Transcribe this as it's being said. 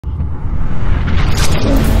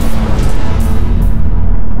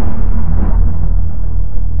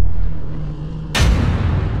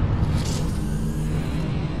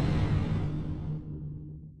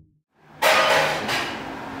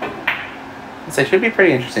So it should be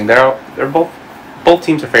pretty interesting. They're both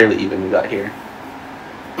teams are fairly even. We got here.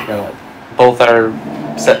 You know, like, both are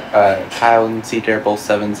set. Kyle and CJ are both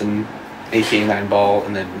 7s and APA 9 ball,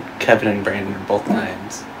 and then Kevin and Brandon are both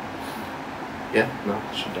 9s. Yeah, no,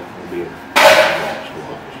 it should definitely be a match to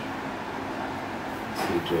watch.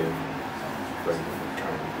 CJ and Brandon are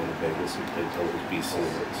trying to go to Vegas and play doubles BC,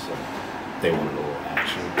 so they wanted a little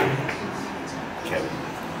action. Kevin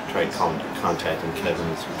tried contacting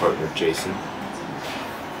Kevin's partner Jason,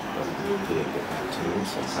 but he didn't get back to me,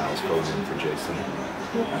 so Kyle's going in for Jason.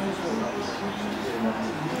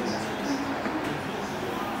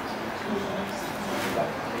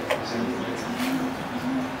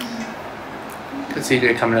 Because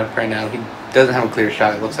CJ coming up right now, he doesn't have a clear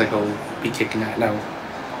shot. It looks like he'll be kicking that now.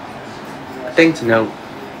 A thing to note,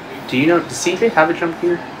 does CJ have a jump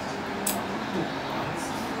here?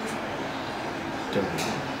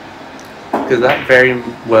 Because that very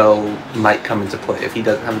well might come into play if he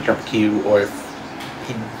doesn't have a jump cue, or if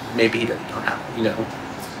maybe he doesn't know how, Yeah,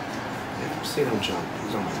 I've seen him jump.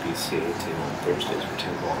 He's on my BCA team on Thursdays for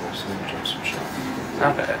 10 ball. I've seen him jump some shots.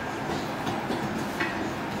 Okay.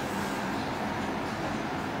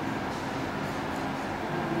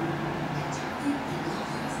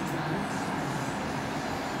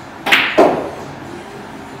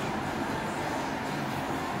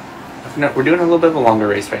 No, we're doing a little bit of a longer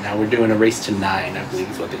race right now. We're doing a race to 9, I believe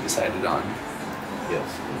is what they decided on.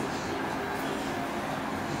 Yes.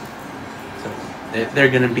 So they're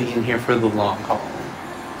going to be in here for the long haul.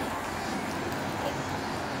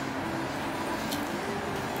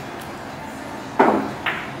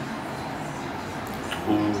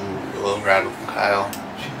 Ooh, a little rattle from Kyle.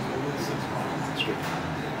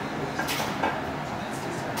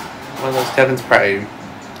 One of those Kevin's probably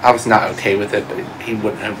obviously not okay with it, but he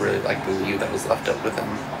wouldn't have really liked the lead that was left up with him.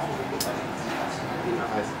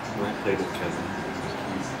 When I played with Kevin,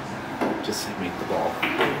 just say make the ball.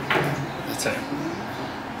 That's it.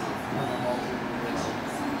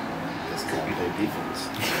 This could be their defense.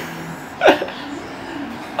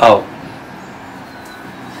 Oh.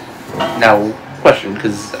 Now, question,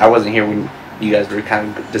 because I wasn't here when you guys were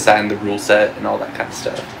kind of deciding the rule set and all that kind of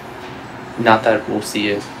stuff. Not that we'll see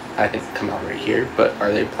it, I think, come out right here, but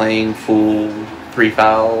are they playing full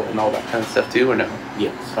 3-foul and all that kind of stuff too, or no?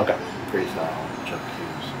 Yes. Okay. 3-foul, jump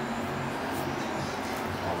cues,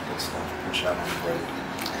 all the good stuff. Push out on the break.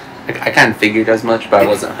 I kind of figured as much, but I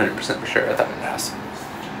wasn't 100% for sure. I thought I'd ask.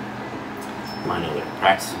 I know they're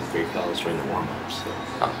practicing 3-fouls during the warm-ups. So.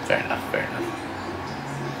 Oh, fair enough, fair enough.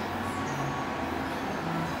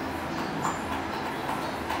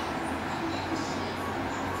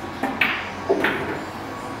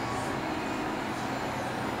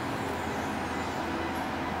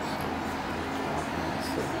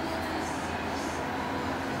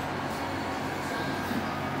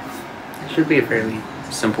 Should be a fairly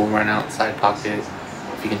simple run outside pocket.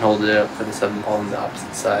 If you can hold it up for the 7 ball on the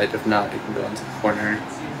opposite side. If not, you can go into the corner.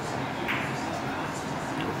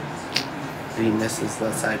 And he misses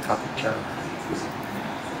the side pocket shot.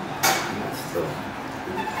 That's the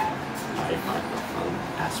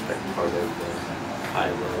aspect part of the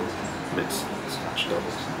high-low mixed Scotch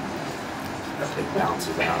doubles. That it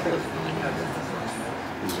bounces out, doesn't really matter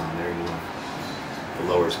who's on there. You know, the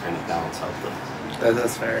lowers kind of balance out the.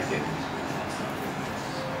 That's fair. Yeah.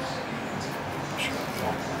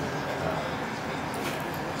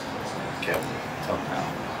 Kevin, tell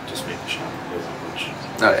Kyle, just make the shot.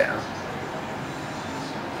 Oh yeah.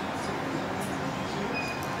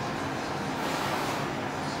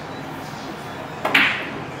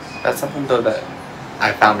 That's something though that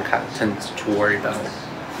I found kind of tends to worry about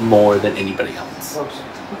more than anybody else.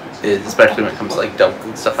 Is especially when it comes to like double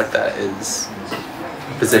and stuff like that, is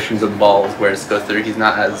positions of the balls where it goes through. He's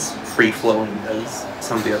not as free flowing as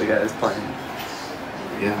some of the other guys playing.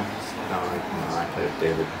 Yeah. No, I played with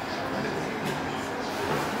David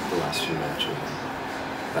the last few matches.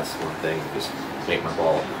 That's one thing. Just make my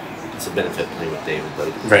ball. It's a benefit playing with David,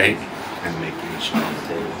 but right. And making each shot on the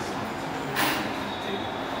table.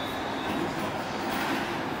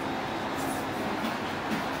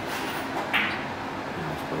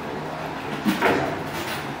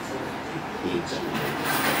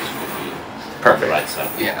 Perfect. Right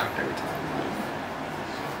side. Yeah. Every time.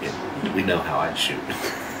 Yeah. We know how I shoot.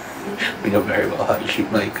 We know very well how to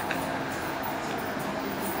shoot Mike.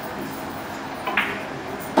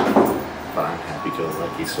 But I'm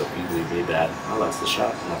happy-go-lucky, so if you leave me bad, well, that's the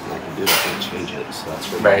shot. Nothing I can do. I can't change it. So that's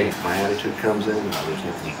where my attitude comes in. No, there's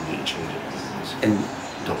nothing you can do to change it. And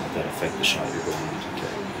don't let that affect the shot you're going to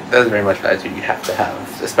take. That's very much the attitude you have to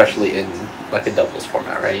have, especially in like a doubles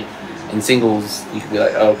format, right? In singles, you can be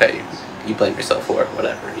like, oh, okay, you blame yourself for it,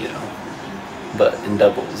 whatever, you know. But in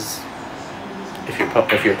doubles, if your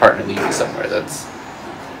partner leaves you somewhere, that's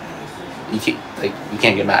you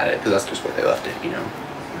can't get mad at it because that's just where they left it, you know.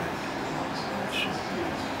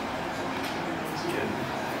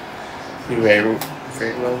 Very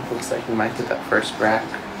well. Looks like we might get that first rack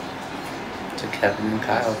to Kevin and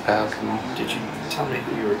Kyle. Kyle, Did you tell me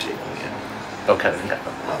who you were taking again? Oh, Kevin and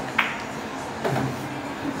Kyle.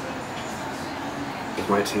 Does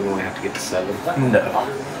my team only have to get to 7? No.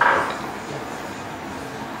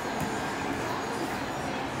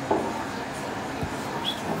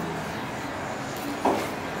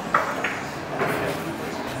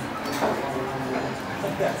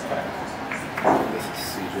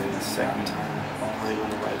 Second time playing on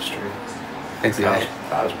the live stream. Thanks, guys.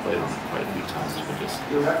 I was played on it quite a few times, but just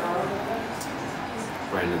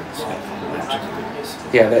random stuff on the matches.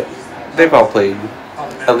 Yeah, they've all played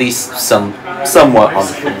at least somewhat on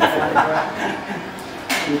the stream before.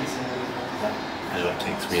 I know it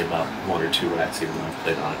takes me about 1 or 2 racks even though I've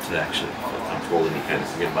played on it to actually feel comfortable and you kind of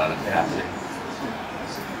forget about it happening.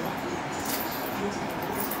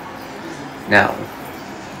 Now,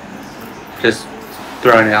 just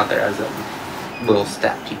throwing it out there as a little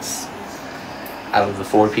stat piece. Out of the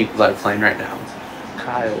 4 people that are playing right now,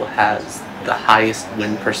 Kyle has the highest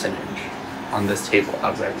win percentage on this table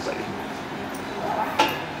out of everybody.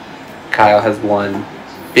 Kyle has won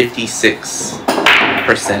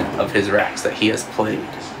 56% of his racks that he has played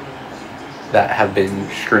that have been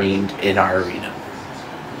streamed in our arena.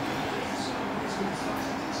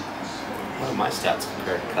 What are my stats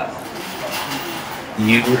compared to Kyle?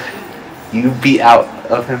 You beat out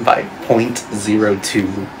of him by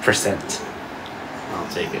 0.02%. I'll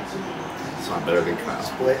take it. So I'm better than Kyle.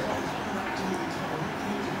 Split.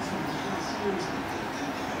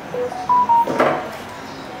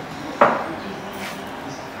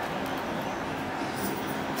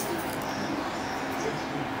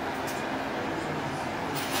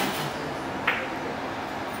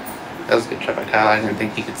 That was a good try by Kyle. I didn't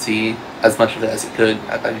think he could see as much of it as he could.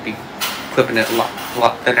 I thought he'd be clipping it a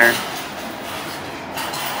lot thinner.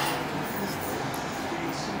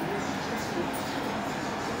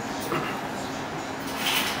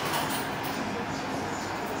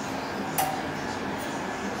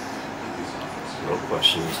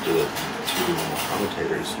 Questions to the 2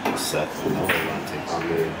 commentators, Seth and Noah, want to take on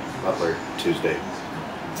the Butler Tuesday.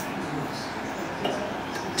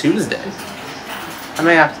 I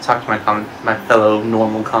may have to talk to my fellow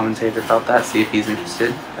normal commentator about that, see if he's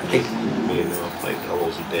interested. I think me and Noah played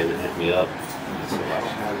doubles and David hit me up. So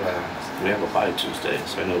we have a bye Tuesday,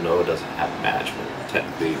 so I know Noah doesn't have a match, but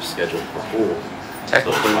technically he's scheduled for pool.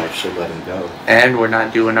 Technically, so I should let him go. And we're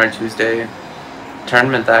not doing our Tuesday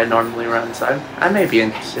tournament that I normally run, so I may be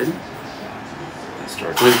interested. It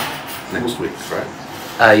starts next week, right?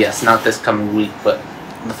 Yes, not this coming week, but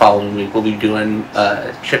the following week. We'll be doing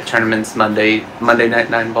chip tournaments Monday night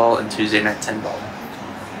 9-ball and Tuesday night 10-ball.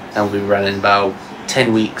 And we'll be running about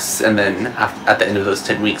 10 weeks, and then at the end of those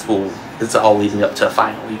 10 weeks, it's all leading up to a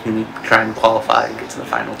final. You can try and qualify and get to the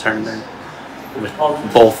final tournament, with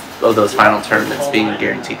both of those final tournaments being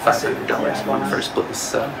guaranteed $500 to win first place.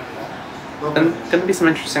 So, and gonna be some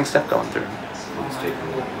interesting stuff going through.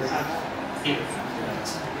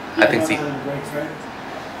 I think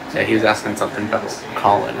yeah, he was asking something about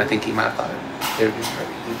Colin. I think he might have thought it would be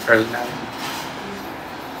early now.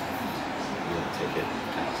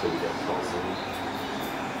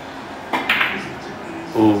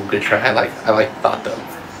 Ooh, good try. I like the thought though.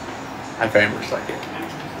 I very much like it.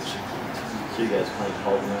 So you guys playing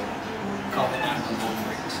Colin now? Colin.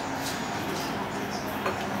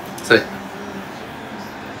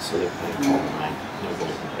 So they're playing Colin 9, no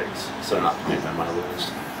golden breaks. So they're not playing by my rules.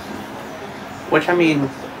 Which, I mean,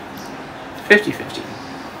 50-50.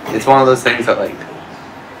 It's one of those things that, like,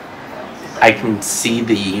 I can see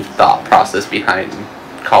the thought process behind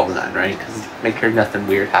Call the 9, right? Because make sure nothing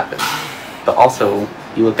weird happens. But also,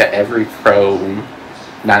 you look at every pro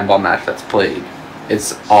 9-ball match that's played,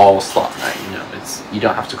 it's all slot 9, you know? You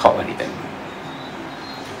don't have to call anything.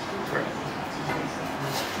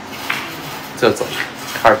 So it's like,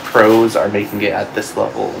 if our pros are making it at this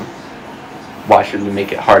level, why should we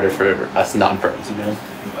make it harder for us non-pros, you know?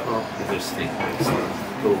 Well, I just think it's the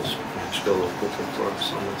rules match go with for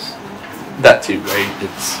us on this. That too, right?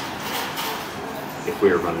 It's if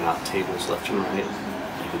we were running out tables left and right,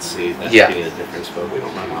 you could see that being a difference, but we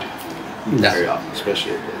don't run out very often,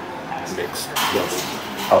 especially at the mixed levels.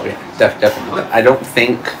 Oh yeah, definitely. I don't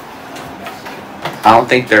think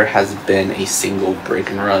there has been a single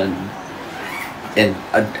break and run in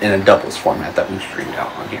a doubles format that we've streamed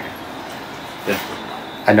out on here.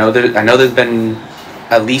 Definitely. I know there's been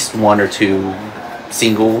at least one or two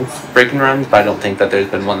single breaking runs, but I don't think that there's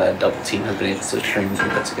been one that a double team has been able to string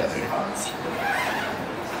and put together.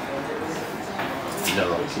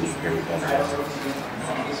 No, can you hear me better?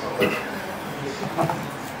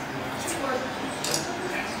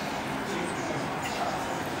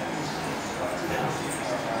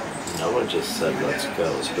 Noah just said let's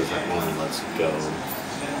go, so does that mean let's go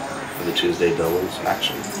for the Tuesday doubles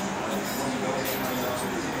action?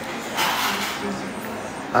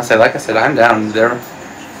 Like I said, I'm down. There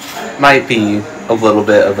might be a little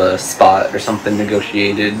bit of a spot or something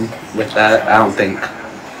negotiated with that. I don't think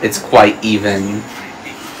it's quite even.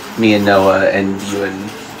 Me and Noah and you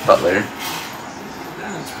and Butler.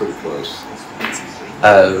 That's pretty close.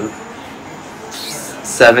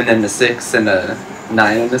 7 and a 6 and a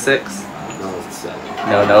 9 and a 6. No, it's 7.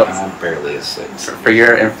 No. I'm barely a 6. For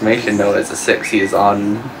your information, Noah is a 6. He is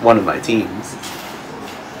on one of my teams.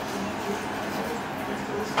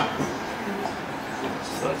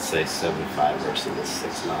 So let's say 75 versus a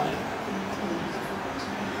 6-9.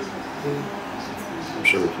 I'm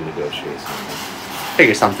sure we can negotiate something.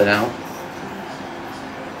 Figure something out.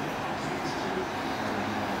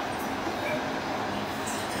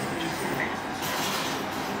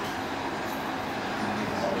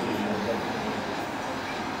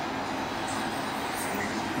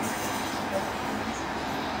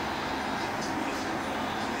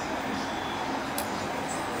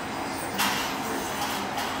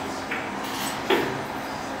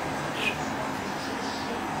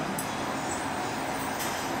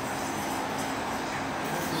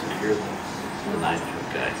 You're the 9-foot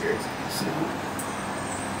guy here. So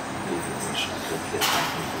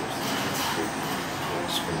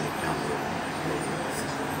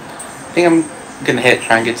I think I'm gonna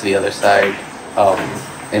try and get to the other side.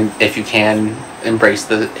 And if you can, embrace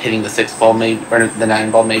the hitting the 6 ball, maybe, or the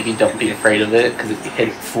 9 ball. Maybe don't be afraid of it, because if you hit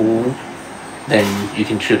it full, then you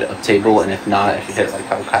can shoot it up table. And if not, if you hit it like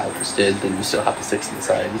how Kyle just did, then you still have the 6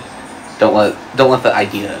 inside. Don't let the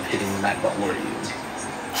idea of hitting the 9 ball worry you.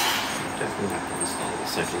 Definitely have to install the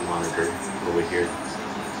second monitor over here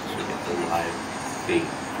so we get the live feed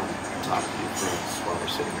from top view for us while we're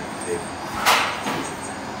sitting at the table.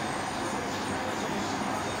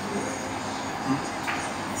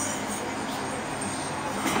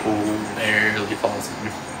 Oh, barely falls in.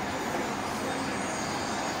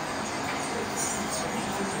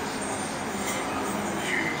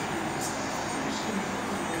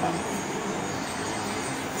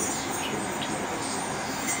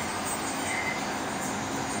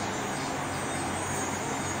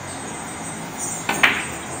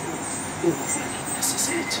 This is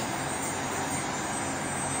it.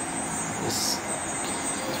 This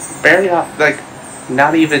barely off, like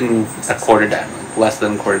not even a quarter diamond, less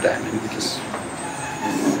than a quarter diamond. Just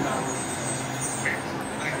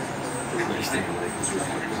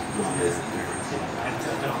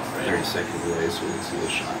Thirty seconds away, so we can see the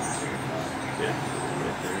shot. Yeah,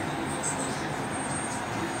 right there.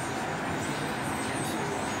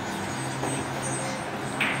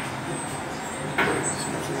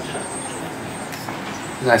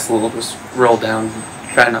 nice little just roll down.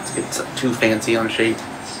 Try not to get too fancy on shape.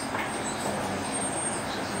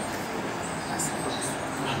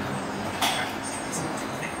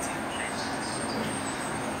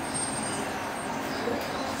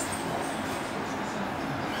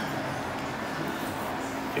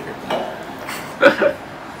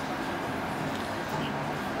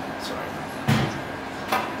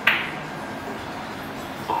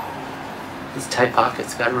 These tight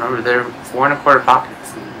pockets, gotta remember they're 4 1/4 pockets.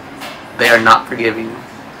 They are not forgiving.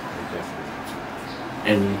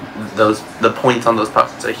 And the points on those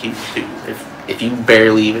pockets are huge too. If you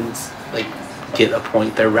barely even like get a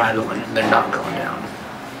point, they're rattling and they're not going down.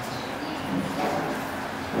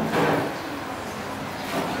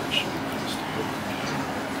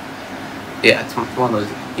 Yeah, it's one of those,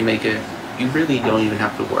 you really don't even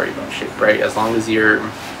have to worry about shape, right? As long as you're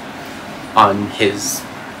on his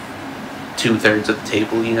 2/3 of the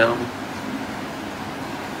table, you know.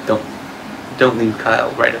 Don't leave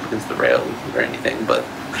Kyle right up against the rail or anything, but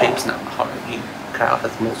shape's not hard. Kyle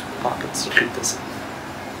has multiple pockets to shoot this in.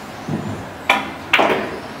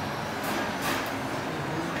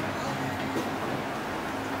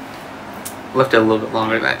 Left it a little bit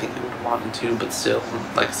longer than I think we would have wanted to, but still,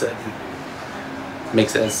 like I said,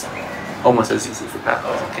 makes it almost as easy for Kyle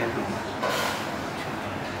as it can be.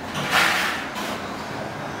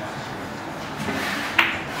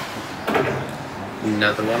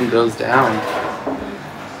 Another one goes down.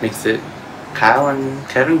 Makes it Kyle and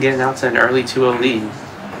Kevin getting out to an early 2-0 lead.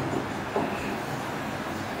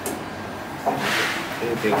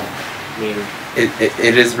 I mean,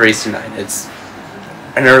 it is race to 9. It's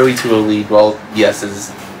an early 2-0 lead. Well, yes,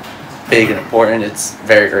 is big and important. It's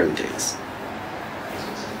very early days.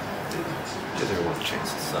 Give everyone a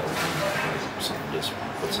chance to settle. Someone just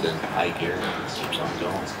puts it in high gear and keeps on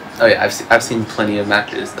going. Oh yeah, I've seen plenty of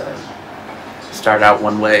matches that start out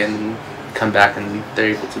one way and come back, and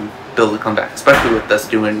they're able to build a comeback. Especially with us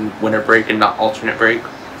doing winter break and not alternate break.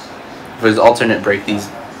 If it was alternate break, these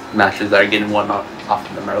matches that are getting won off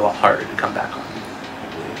of them are a lot harder to come back on.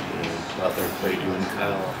 Butler played you and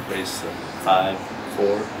Kyle race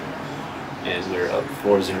 5-4, and we were up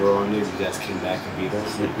 4-0 on you. You guys came back and beat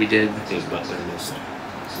us. We did. I think Butler missed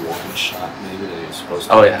one shot maybe that he was supposed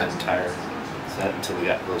to. Oh yeah. The entire set until we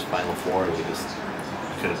got to those final 4, and we just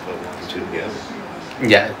couldn't put 1 and 2 together.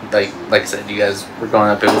 Yeah, like I said, you guys were going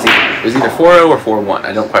up. It was either 4-0 or 4-1.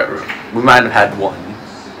 I don't quite remember. We might have had one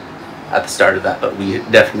at the start of that, but we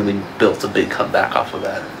definitely built a big comeback off of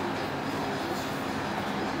that.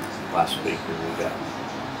 Last week when we got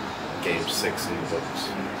game 6 in the books,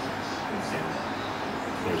 and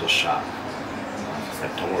there was a shot. I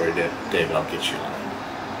said, "Don't worry, David, I'll get you on."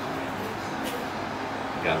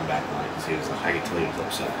 Got him back line because he was. I could tell he was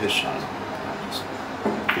upset with his shot. Just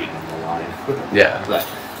beating him the line. Yeah. That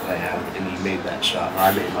I had, and he made that shot.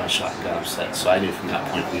 I made my shot and got upset. So I knew from that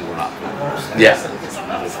point we were not going to upset. Yeah.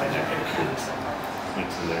 I was like,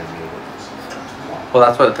 went from there and made it. Well,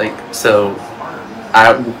 that's what I think. So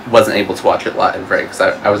I wasn't able to watch it live, right? Because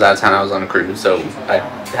I was out of town. I was on a cruise, so I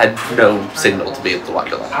had no signal to be able to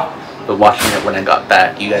watch it live. But watching it when I got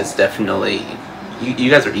back, you guys definitely, you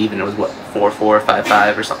guys were even. It was what, 4-4,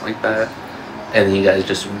 5-5, or something like that. And then you guys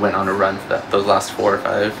just went on a run for those last 4 or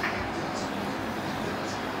 5.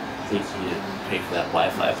 You didn't pay for that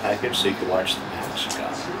Wi-Fi package so you could watch the match.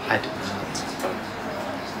 I did not.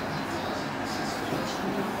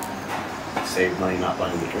 Save money not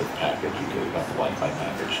buying the drip package. You could have got the Wi-Fi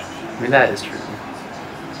package. I mean, that is true.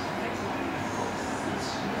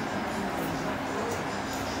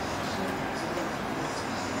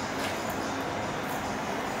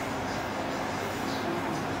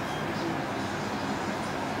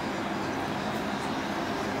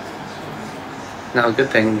 Now, a good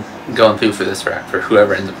thing going through for this rack for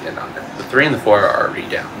whoever ends up getting on it. The 3 and the 4 are already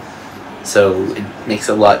down, so it makes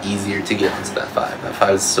it a lot easier to get into that 5. That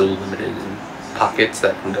 5 is so limited in pockets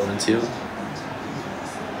that can go into.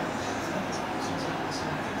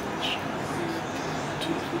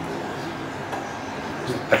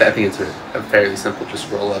 I think it's a fairly simple,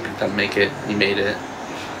 just roll up and kind of make it. He made it.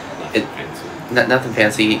 Nothing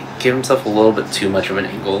fancy. Give himself a little bit too much of an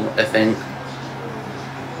angle, I think.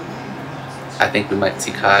 I think we might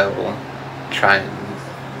see Kyle try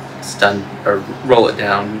and stun or roll it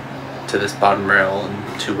down to this bottom rail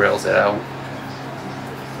and 2 rails it out.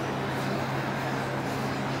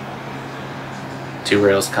 2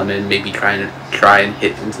 rails come in, maybe try and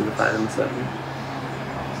hit into the 5 and 7.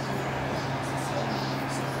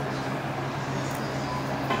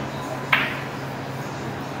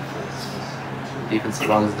 Defense, as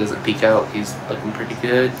long as it doesn't peek out, he's looking pretty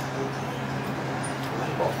good.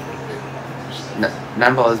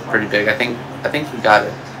 9 ball is pretty big. I think he got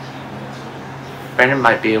it. Brandon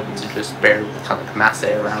might be able to just barely kind of masse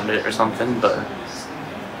around it or something, but I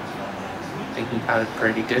think he got it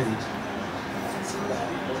pretty good.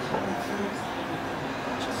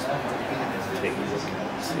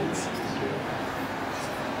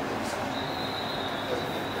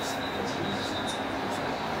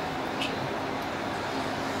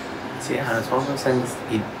 So yeah, it's one of those things,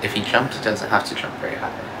 if he jumps, he doesn't have to jump very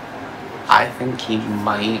high. I think he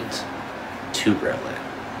might 2-rail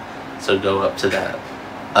it. So go up to that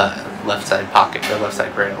left side pocket, or left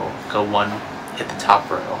side rail, go 1, hit the top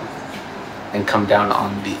rail, and come down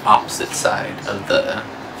on the opposite side of the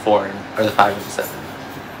 4, or the 5 and the 7.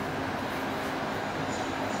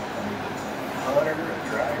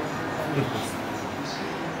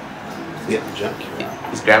 Yeah, the jump.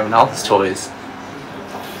 He's grabbing all his toys.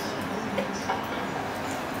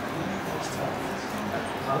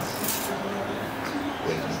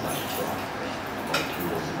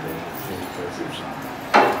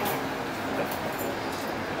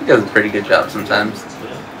 He does a pretty good job sometimes.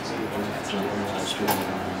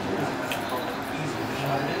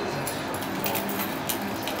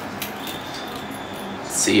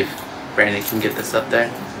 Let's see if Brandon can get this up there.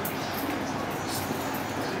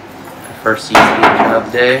 First easy of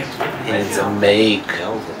the day, and it's a make.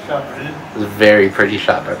 It was a very pretty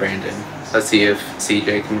shot by Brandon. Let's see if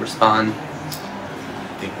CJ can respond. I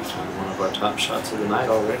think it's one of our top shots of the night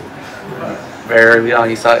already. Very early on,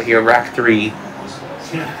 you saw it here, rack 3.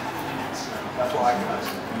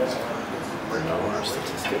 We're know our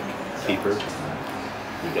statistic. keeper.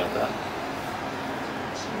 You got that?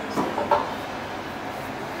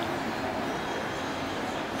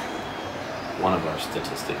 One of our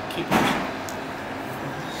statistic keepers.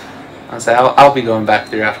 I'll be going back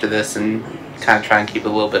through after this and kind of try and keep a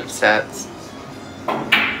little bit of stats.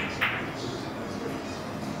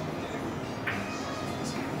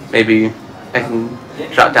 Maybe I can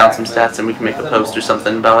jot down some stats and we can make a post or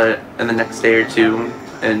something about it in the next day or two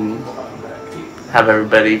and have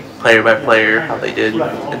everybody player by player how they did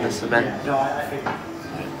in this event.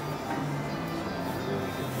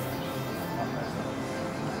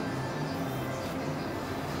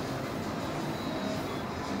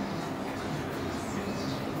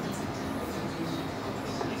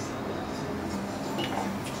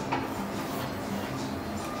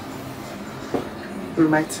 We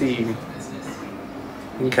might see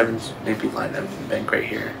Kevin's maybe line up in bank right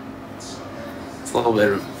here. It's a little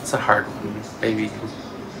bit it's a hard one. Maybe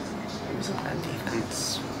some kind of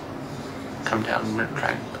defense. Come down and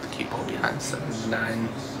try and put the key ball behind 7-9.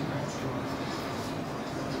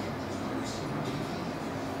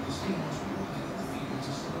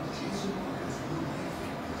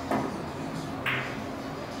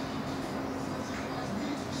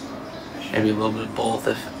 Maybe a little bit of both.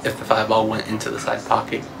 If the 5-ball went into the side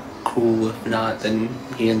pocket, cool. If not, then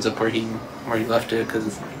he ends up where he left it.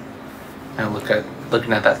 Because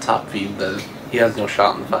looking at that top view, he has no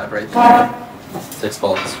shot on the 5 right there.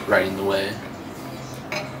 6-ball is right in the way.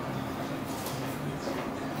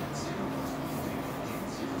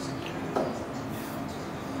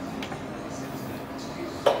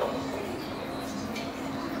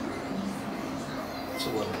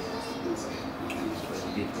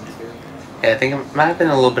 Yeah, I think it might have been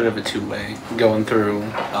a little bit of a two-way going through.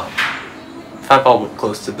 5-ball went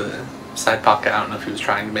close to the side pocket. I don't know if he was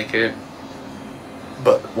trying to make it,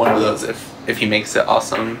 but one of those. If he makes it,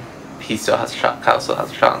 awesome. He still has a shot. Kyle still has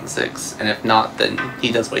a shot on the 6, and if not, then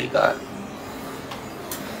he does what he got.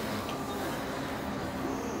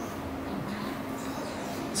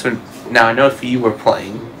 So now I know if you were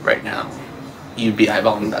playing right now, you'd be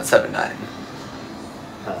eyeballing that 7-9.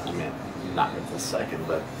 I mean, not at this second,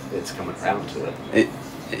 but it's coming around to it.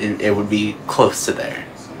 It would be close to there.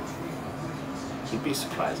 You'd be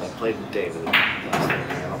surprised. I played with David last night.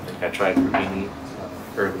 I don't think I tried Rubin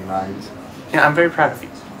early 9s. Yeah, I'm very proud of you.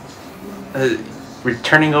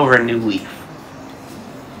 Returning over a new leaf.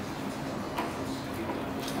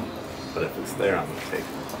 But if it's there, I'm going to take it.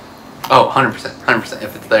 Oh, 100%. 100%.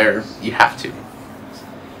 If it's there, you have to.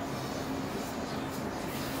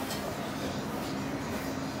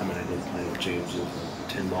 I mean, I did play with James in a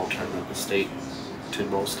 10-ball tournament at the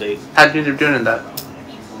 10-ball state. How'd you end up doing in that?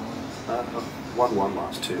 1-1,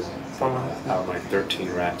 lost 2. Out of my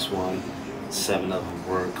 13 racks won, 7 of them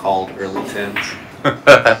were called early 10s.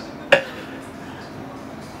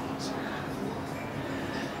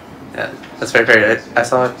 Yeah, that's very fair. I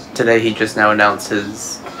saw today he just now announced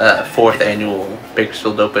his 4th annual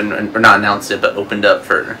Bakersfield Open, or not announced it, but opened up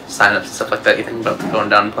for sign-ups and stuff like that. You think about going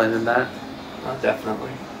down and playing in that?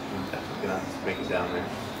 Definitely. I'm definitely going to make it down there.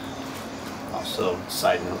 Also,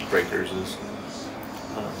 side note, Breakers is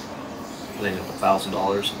putting up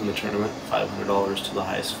 $1,000 in the tournament, $500 to the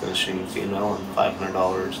highest finishing female, and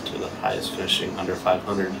 $500 to the highest finishing under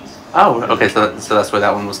 500. Oh, okay, so that's where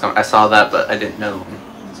that one was coming. I saw that, but I didn't know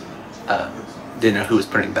who was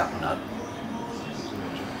putting that one up.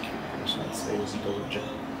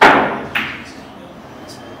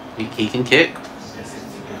 He can kick.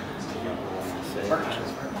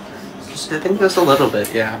 I think just a little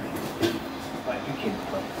bit, yeah.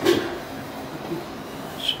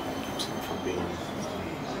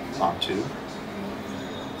 On 2,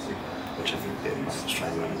 which I think they might try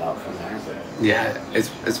and run it out from there. But yeah,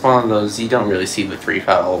 it's one of those you don't really see the 3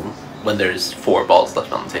 foul when there's 4 balls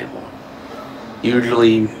left on the table.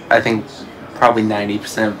 Usually, I think probably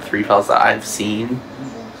 90% of the 3 fouls that I've seen,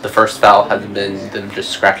 the first foul has been them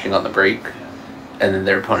just scratching on the break, and then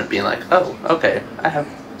their opponent being like, "Oh, okay, I have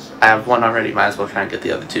one already. Might as well try and get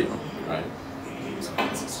the other 2." Right.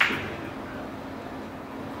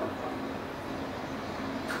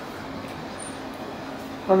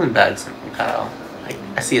 Wasn't bad from Kyle.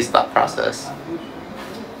 I see his thought process. I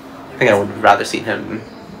think I would have rather seen him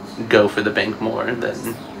go for the bank more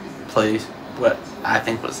than play what I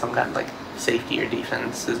think was some kind of like safety or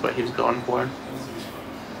defense is what he was going for.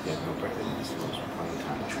 Yeah, no brainer.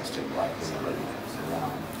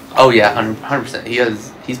 Oh yeah, 100%.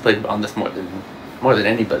 He's played on this more than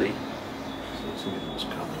anybody.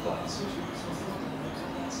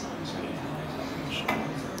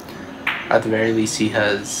 At the very least, he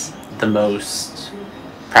has the most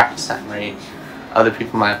practice time, right? other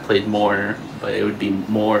people might have played more, but it would be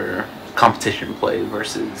more competition play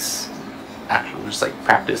versus actual just like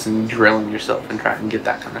practice and drilling yourself and trying to get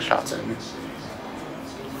that kind of shots in.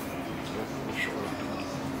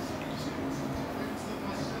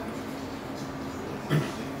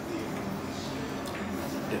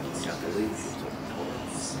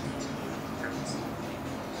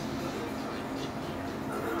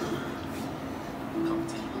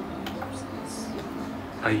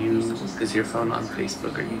 Is your phone on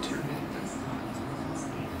Facebook or YouTube?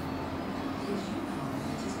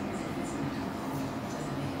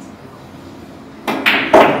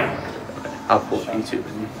 Okay, I'll pull up YouTube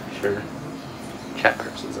and for chat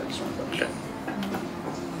purposes. I just want to double check.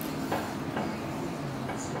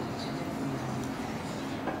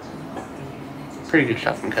 Pretty good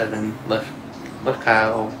shot from Kevin. Left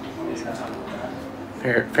Kyle.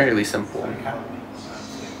 Fairly simple.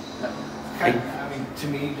 To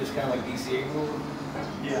me, just kind of like DCA rule.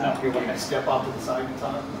 Yeah. You're like a step off to the side and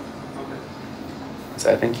top. Okay.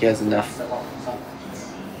 So I think he has enough.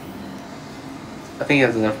 I think he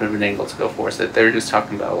has enough of an angle to go force it. They're just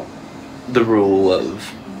talking about the rule of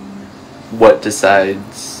what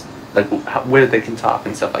decides, like where they can talk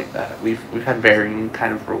and stuff like that. We've had varying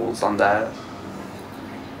kind of rules on that.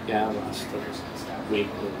 Yeah, last week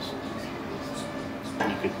was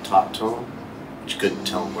you could talk to him, but you couldn't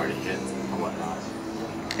tell him where to hit or whatnot.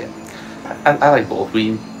 Yeah, I like both.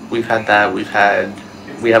 We've had that. We have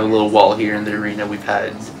a little wall here in the arena. We've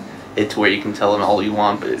had it to where you can tell them all you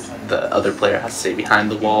want, but the other player has to stay behind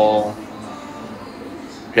the wall.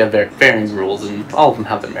 We have varying rules, and all of them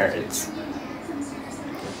have their merits.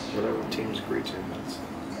 Whatever teams agree to,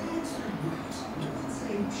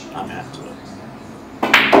 I'm happy to it.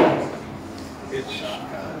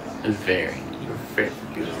 It's Very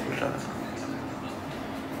beautiful shot.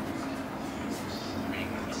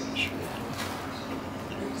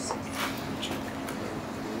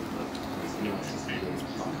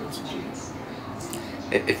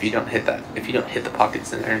 If you don't hit the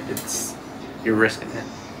pockets in there, you're risking it.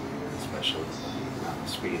 Especially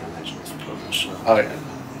speed on that shot. Oh yeah.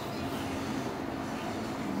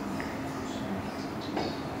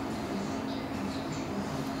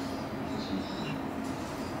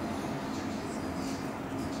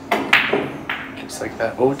 Just like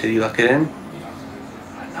that. Oh, did he lock it in?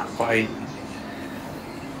 Not quite.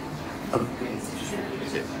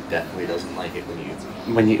 It definitely doesn't like it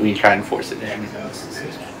when you try and force it in.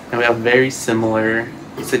 And we have a very similar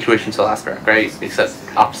situation to last round, right? Except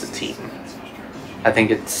opposite team. I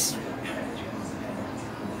think it's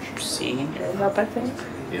senior up, I think.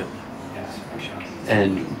 Yeah.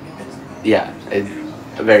 And yeah, a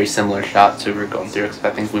very similar shot to we're going through. Except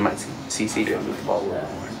I think we might see CJ move the ball a little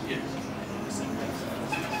more.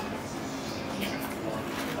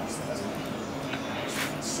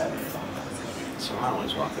 So I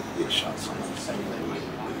always walk up to these shots on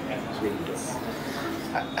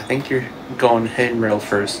I think you're going hit and rail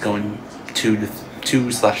first, going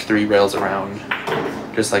 2/3 rails around,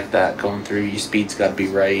 just like that, going through. Your speed's got to be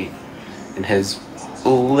right, and his a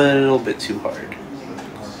little bit too hard.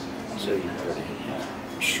 So you already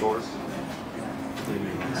short.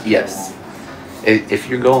 Yes, if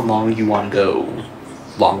you're going long, you want to go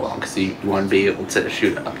long, because you want to be able to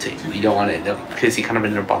shoot up to him. You don't want it because he kind of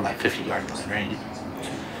ended up on that 50-yard line, right?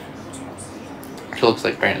 It looks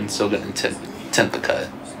like Brandon's still going to attempt the cut,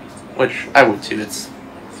 which I would too. It's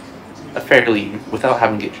a fairly, without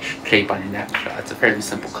having to get shape on your next shot, it's a fairly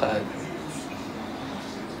simple cut.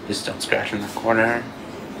 Just don't scratch in the corner.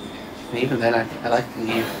 And even then, I like to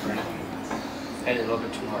leave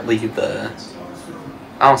the,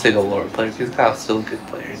 I don't say the lower player, because Kyle's still a good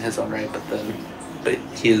player in his own right, but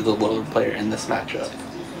he is the lower player in this matchup.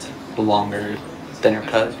 The longer, thinner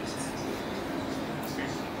cut.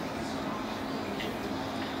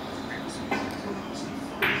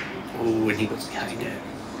 Ooh, and he goes behind it.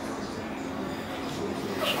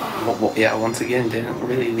 Well, yeah, once again, didn't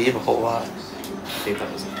really leave a whole lot. I think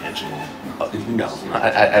that was intentional. No,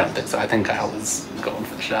 I don't think so. I think Kyle was going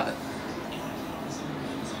for the shot.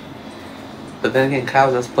 But then again,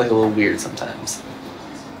 Kyle does play a little weird sometimes.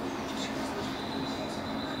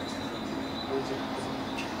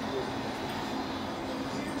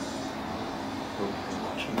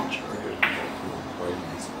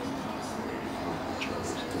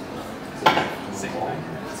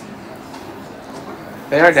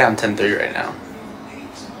 They are down 10-3 right now.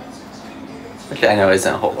 Which I know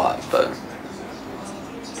isn't a whole lot, but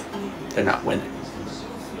they're not winning.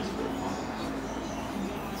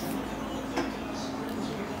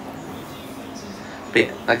 But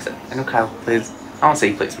yeah, like I said, I know Kyle plays, I don't say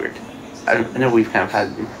he plays weird. I know we've kind of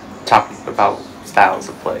had talked about styles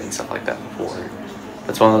of play and stuff like that before.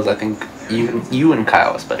 That's one of those I think even you and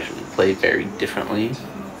Kyle especially play very differently.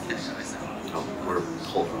 Oh, we're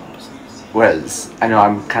polar opposites. Whereas I know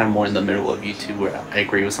I'm kind of more in the middle of you two, where I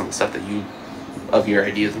agree with some of the stuff that you, of your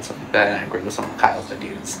ideas and stuff like that, and I agree with some of Kyle's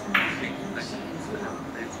ideas.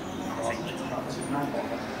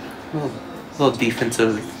 Little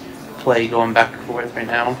defensive play going back and forth right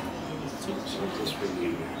now. So this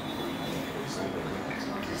really, I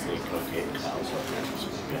think, okay, Kyle's up next.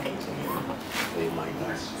 They might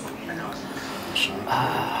not.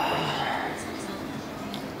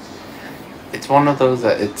 It's one of those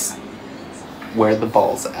that it's where the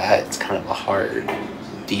ball's at. It's kind of a hard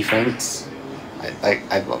defense.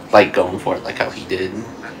 I like going for it like how he did,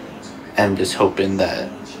 and just hoping that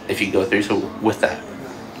if you go through. So with that,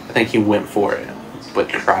 I think he went for it, but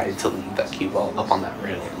tried to leave that cue ball up on that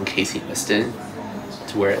rail in case he missed it,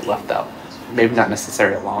 to where it left out. Maybe not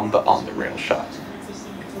necessarily long, but on the rail shot.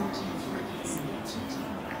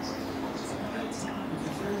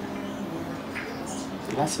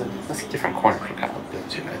 That's a different corner for Kyle to go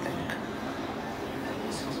to, I think.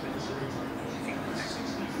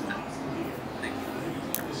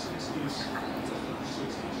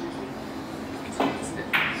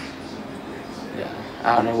 Yeah,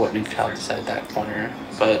 I don't know what made Kyle decide that corner,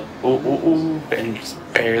 but and just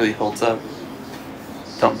barely holds up.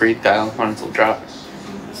 Don't breathe, Kyle. One will drop.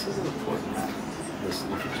 This is an important match. This is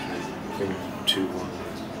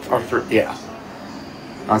 2-1. Or for yeah.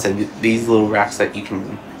 Honestly, these little racks that you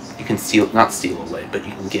can steal, not steal away, but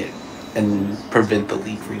you can get and prevent the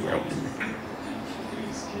lead from growing.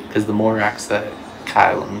 Because the more racks that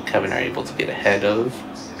Kyle and Kevin are able to get ahead of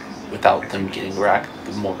without them getting racked,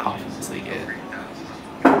 the more confidence they get.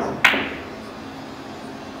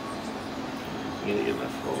 You need to get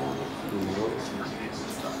that full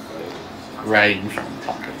Right in front of the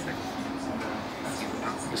pocket.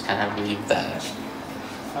 Just kind of leave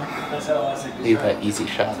that easy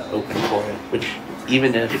shot open for it, which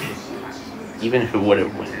even if it would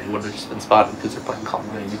have won, it would have just been spotted because they're playing call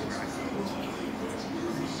 9.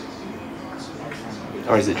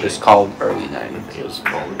 Or is it just called early 9? It was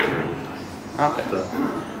called early 9. Okay.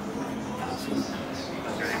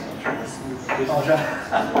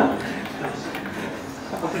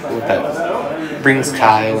 With that brings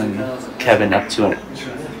Kyle and Kevin up to an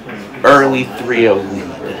early 3-0 lead.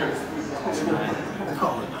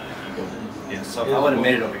 So if I would have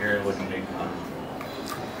made it over here, it wouldn't be.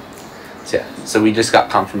 So yeah, so we just got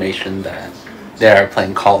confirmation that they are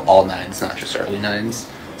playing call all 9s, not just early 9s.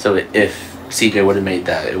 So if CJ would have made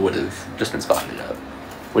that, it would have just been spotted up.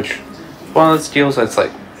 Which, one of those deals that's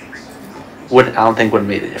like, I don't think would have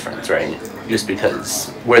made a difference, right? Just because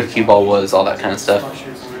where the cue ball was, all that kind of stuff,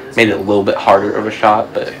 made it a little bit harder of a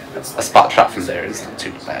shot, but a spot shot from there is not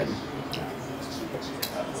too bad.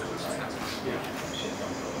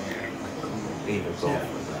 Even goal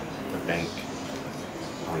for the bank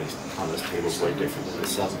on this table is way different than the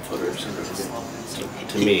 7-footers.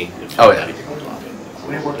 To me, it's Oh, yeah.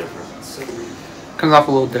 way more different. Comes off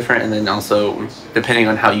a little different, and then also depending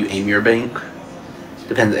on how you aim your bank,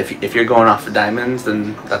 depends if you're going off the diamonds,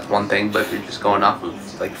 then that's one thing. But if you're just going off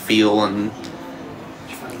of like feel and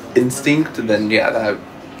instinct, then yeah,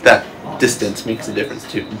 that distance makes a difference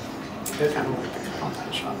too. Kind of like the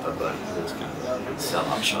contact shot, but it's kind of a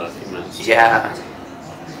sell-out shot at the minutes. Yeah,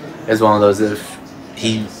 it's one of those if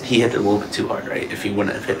he hit it a little bit too hard, right? If he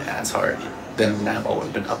wouldn't have hit it as hard, then that ball would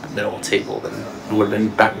have been up the middle of the table, then it would have been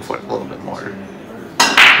back and forth a little bit more.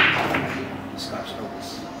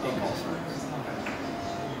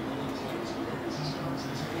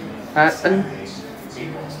 And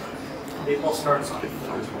Baseball starts on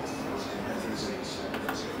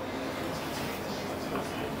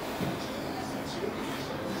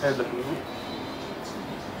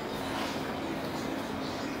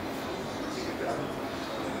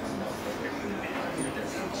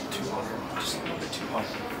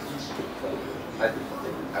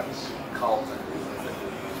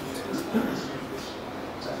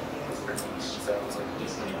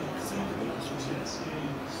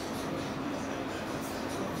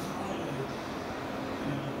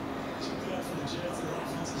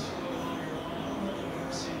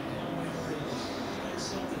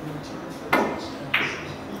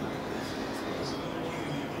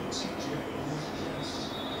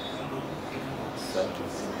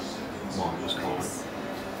Mom was calling.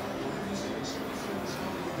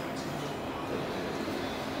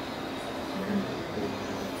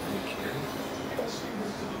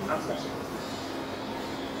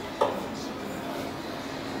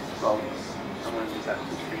 well, I'm going to use that to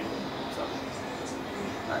screen. So,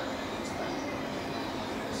 alright.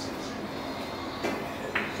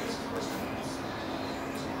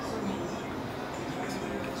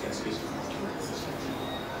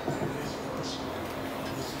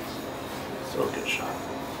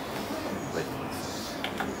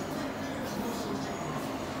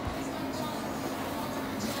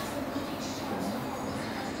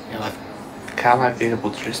 Cal might be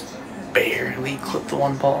able to just barely clip the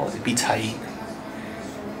one ball. It'd be tight.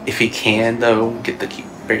 If he can, though,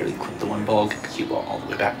 barely clip the one ball, get the cue ball all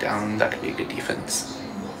the way back down, that could be a good defense.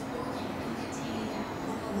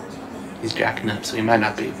 He's jacking up, so he might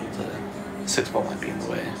not be able to. 6 ball might be in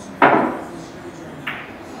the way.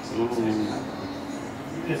 Ooh.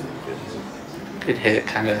 Good hit,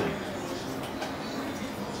 kind of.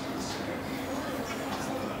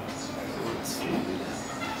 Let's see.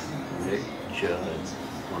 Nick Judd,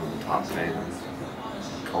 one of the top fans,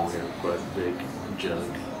 calling it what big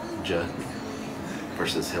Judd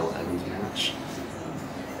versus Hill Evans match.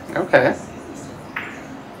 Okay.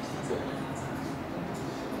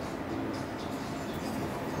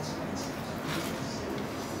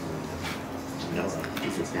 No,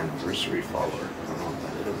 he's an anniversary follower. I don't know what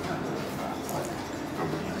that is.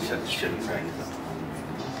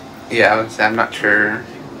 Yeah, I would say I'm not sure.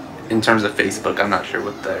 In terms of Facebook, I'm not sure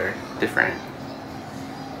what their different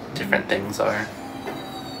things are.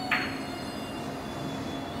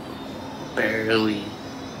 Barely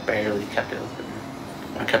kept it open.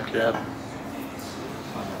 I kept it up.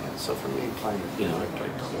 So for me, playing, I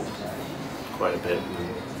played doubles quite a bit.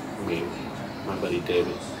 And my buddy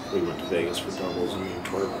David, we went to Vegas for doubles, and me and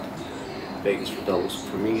Tori went to Vegas for doubles.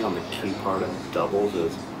 For me, on the key part of doubles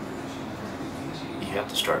is you have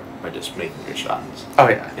to start by just making your shots. Oh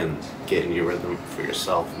yeah. And getting your rhythm for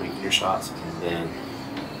yourself, making your shots, and then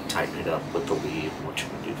tighten it up with the lead and what you're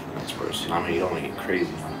going to do for the next person. I mean, you don't want to get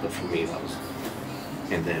crazy on it, but for me, that was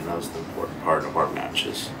the important part of our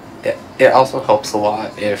matches. It also helps a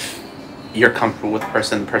lot if you're comfortable with the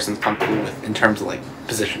person's comfortable with, in terms of like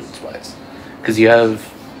positions wise. Because you have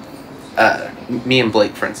me and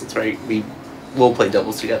Blake, for instance, right? We'll play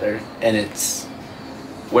doubles together, and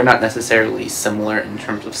we're not necessarily similar in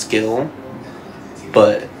terms of skill,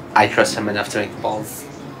 but I trust him enough to make the balls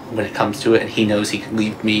when it comes to it, and he knows he can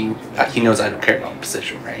leave me. He knows I don't care about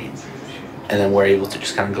position, right? And then we're able to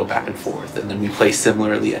just kind of go back and forth, and then we play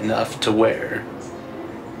similarly enough to where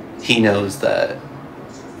he knows that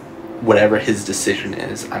whatever his decision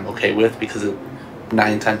is, I'm okay with, because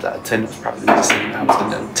 9 times out of 10 it was probably the decision I was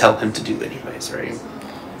going to tell him to do anyways, right?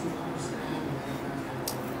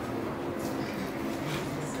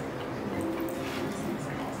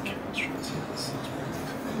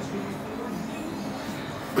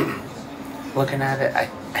 Looking at it, I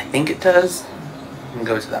think it does. You can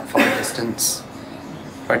go to that far distance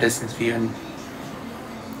view, and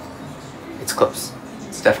it's close.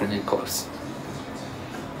 It's definitely close.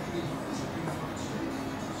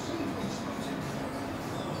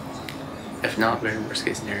 If not, very worst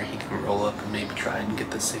case scenario, he can roll up and maybe try and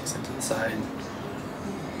get the 6 into the side.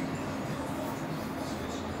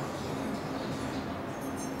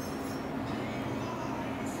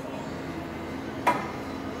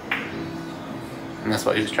 And that's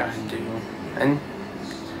what he was trying to do. And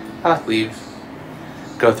I like leave,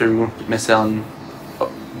 go through, miss on,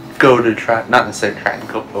 go to try, not necessarily try and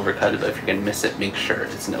go overcut it, but if you're gonna miss it, make sure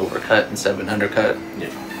it's an overcut instead of an undercut.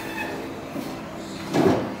 Yeah.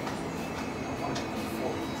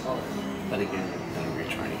 But again, you're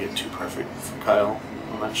trying to get too perfect for Kyle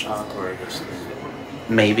on that shot, or just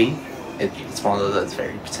maybe it's one of those that's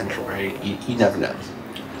very potential, right? You never know.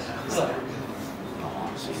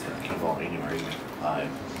 Honestly, that can go anywhere, even 5.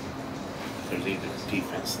 There's either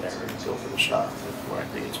defense there or go for the shot, where I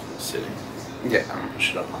think it's sitting. Yeah.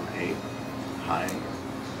 Push it up on the 8, high,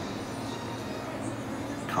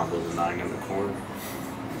 combo the 9 in the corner.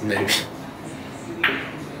 Maybe.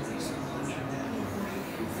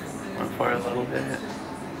 Went for it a little bit.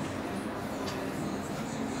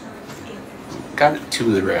 Got it to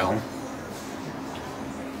the rail.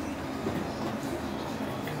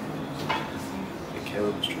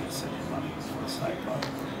 Caleb was trying to send him money on the side pot.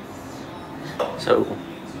 So,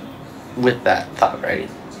 with that thought, right,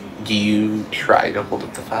 do you try to hold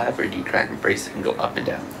up the 5, or do you try and embrace it and go up and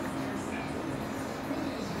down?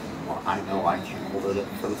 Well, I know I can't hold it up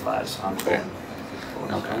for the 5, so I'm going.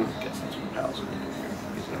 Okay. I guess that's what Kyle's going to do here.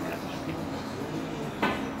 He's going to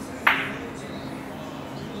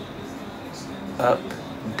Up,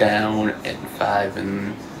 down, and 5,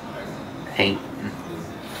 and hang.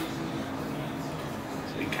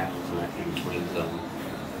 So he kind of was in that in-between zone.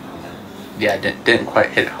 Yeah, didn't quite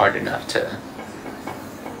hit hard enough to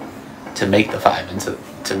make the 5 into,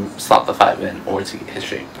 to slot the 5 in, or to get his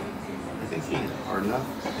shape. I think he hit it hard enough.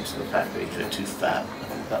 Thanks to the fact that he hit it too fat. I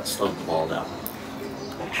think that slowed the ball down.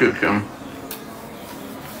 True.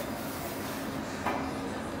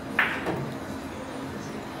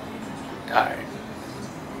 Alright.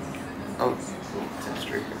 Oh. That's 10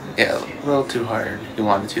 streaker. Yeah, a little too hard. He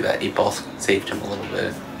wanted to. That 8 ball saved him a little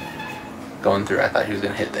bit. going through, I thought he was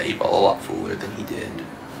going to hit the 8-ball a lot fuller than he did.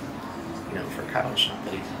 You know, for Kyle shot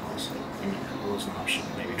that he can also, it was an option,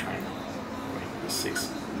 maybe trying to break the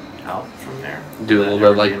 6 out from there. Do a little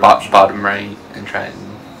bit of like bottom right and try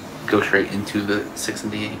and go straight into the 6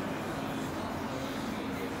 and the 8.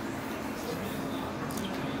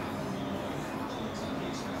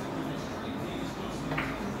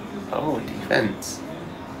 Oh, defense.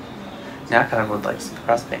 Now I kind of would like some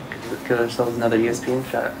cross bank. Give ourselves another ESPN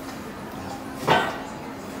shot.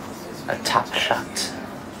 A top shot.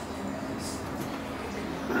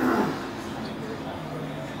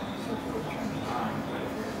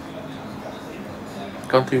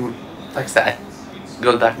 Going through, like I said,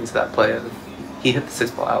 go back into that play. He hit the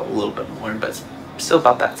 6-ball out a little bit more, but it's still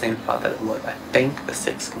about that same spot that it was. I think the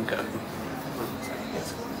 6 can go.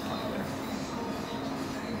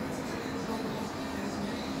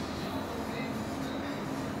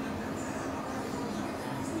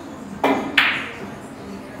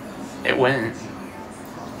 It went.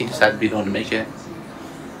 He just had to be the one to make it.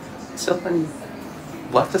 Still then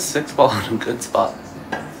left the 6-ball in a good spot.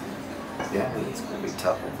 Yeah, it's going to be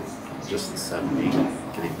tough, I think. Just the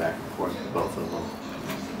 7-8, getting back and forth with both of them.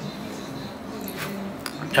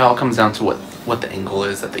 It all comes down to what the angle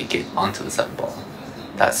is that they get onto the 7-ball.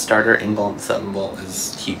 That starter angle on the 7-ball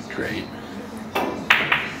is huge, right?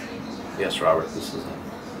 Yes, Robert, this is a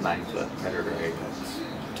 9-foot predator apex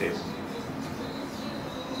table.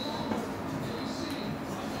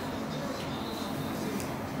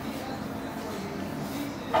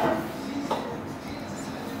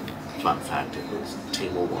 Fun fact, it was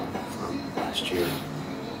table 1 from last year.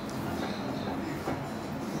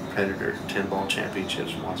 Predator 10-ball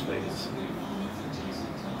championships from Las Vegas.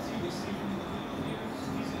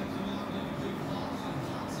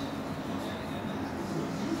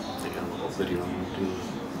 They got a little video I'm going to do.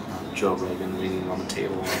 Joe Rogan reading on the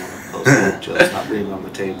table. I'm going to post it. Joe's not reading on the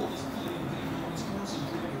table.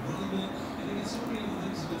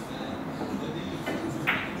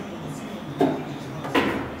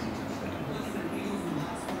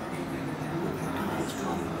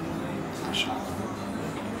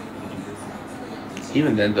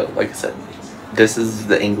 Even then, though, like I said, this is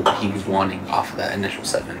the angle he was wanting off of that initial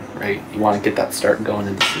 7, right? You want to get that start going,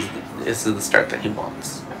 and this is the start that he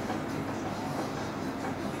wants.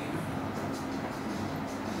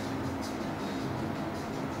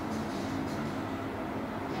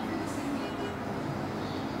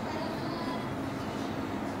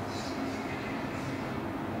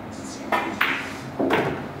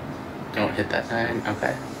 Don't hit that 9.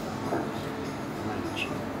 Okay.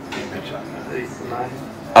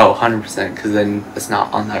 Oh, 100%, because then it's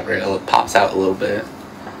not on that rail, it pops out a little bit.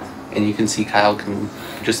 And you can see Kyle can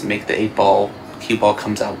just make the 8-ball, cue ball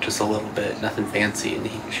comes out just a little bit, nothing fancy, and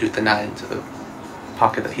he can shoot the 9 to the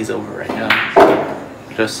pocket that he's over right now.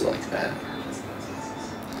 Just like that.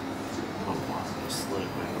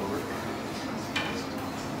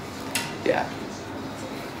 Yeah.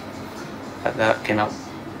 That came out,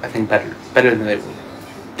 I think, better than they were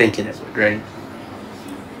thinking it would, right?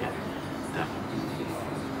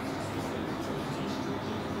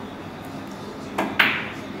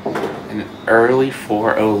 An early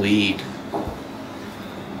 4-0 lead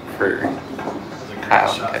for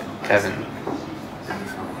Kyle and Kevin.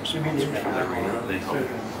 They help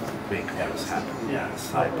make this happen. Yeah,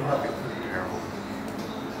 side apparel.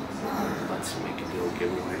 Let's make a deal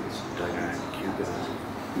giveaways. Doug and Q guys.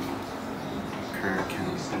 Current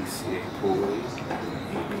County BCA Pool League.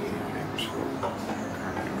 ABA Members Club.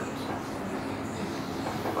 Current Darts.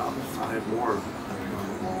 About 5 more coming on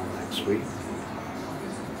the wall next week.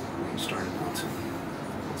 We started once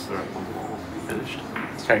they're up on the wall, finished.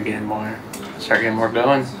 Start getting more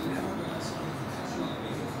going.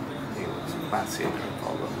 Classy,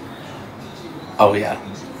 Oh yeah.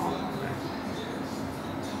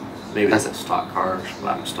 Maybe that's a stock car.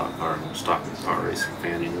 I'm a stock car racing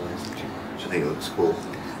fan anyways. I think it looks cool.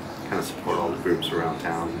 Kind of support all the groups around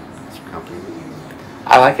town. Some company.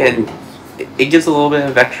 I like it. It gives a little bit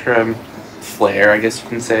of extra flair, I guess you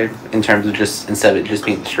can say, in terms of just instead of it just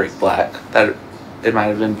being straight black that it might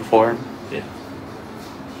have been before. Yeah.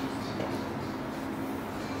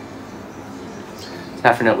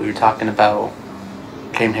 Not for note, we were talking about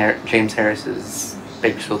James Harris's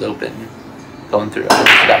Bakersfield Open going through. I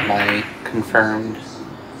just got my confirmed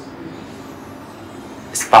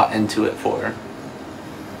spot into it for.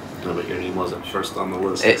 No, but your name wasn't first on the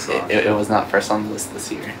list. It was not first on the list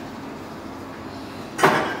this year.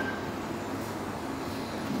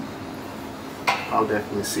 I'll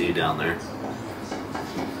definitely see you down there.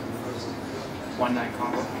 1 night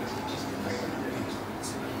combo.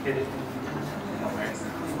 Hit it.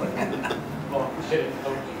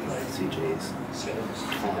 CJ's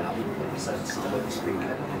torn up combat speed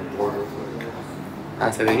on the border.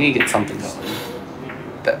 I said they need to get something going.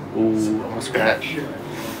 That ooh, almost scratch.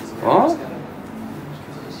 Oh, If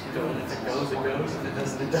it goes, it goes. If it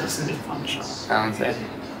doesn't, it doesn't. Fun shot. sounds it.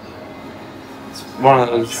 It's one of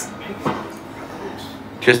those.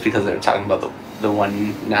 Just because they're talking about the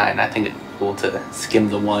 1-9, I think it's cool to skim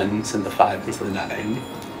the ones and the 5 into the 9.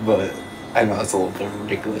 But I know it's a little bit of a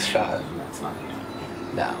ridiculous shot. That's not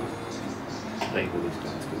easy. No. I think these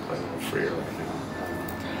guys can play a little freer right now.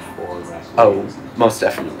 Forward rack. Oh, most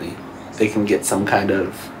definitely. They can get some kind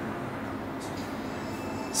of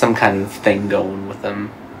thing going with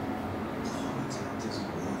them.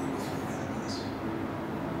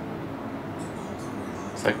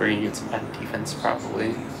 It's like we're gonna get some kind of defense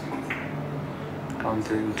probably. Going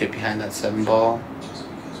through, get behind that 7 ball.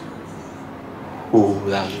 Ooh,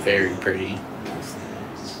 that was very pretty. It's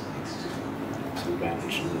an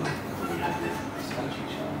advantage when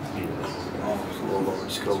you have a little lower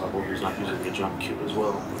skill level who's not using the jump cue as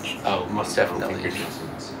well, which Oh, most I don't think definitely.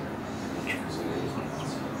 you're jumping.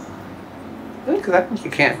 Really? Because I think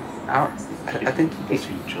you can't. I think you If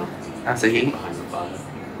you jump, I say get he. behind the 5.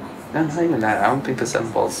 No, not even that. I don't think the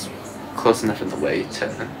 7 ball's close enough in the way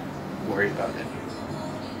to worry about it.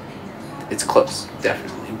 It's close,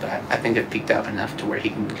 definitely, but I think it peaked out enough to where he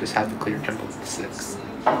can just have the clear jump over the 6.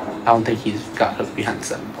 I don't think he's got hooked behind the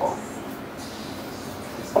 7 ball.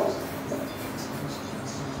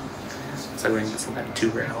 So we're gonna get some kind of 2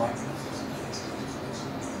 rail.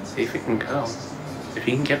 See if it can go. If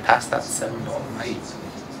he can get past that 7 ball, might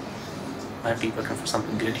be looking for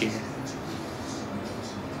something good here.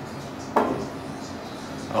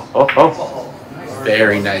 Oh.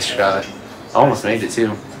 Very nice shot. Almost made it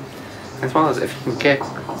too. As well as if he can kick,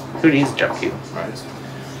 who needs a jump cue? Right.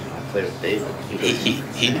 I play with David.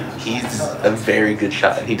 He's a very good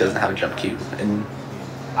shot and he doesn't have a jump cue. And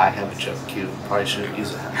I have a jump cue. Probably shouldn't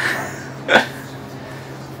use it.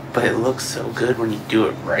 but it looks so good when you do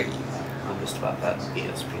it right. I'm just about that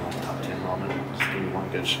ESPN top 10 moment. Just give me one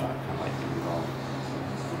good shot. I like doing it all.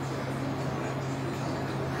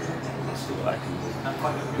 Let's see what I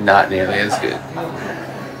can do. Not nearly as good.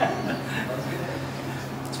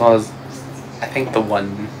 As well as I think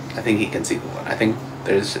he can see the 1. I think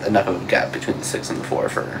there's enough of a gap between the 6 and the 4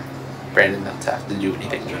 for Brandon not to have to do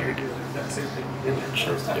anything weird. And it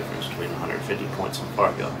shows the difference between 150 points and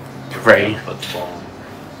Fargo. Right. Put the ball in.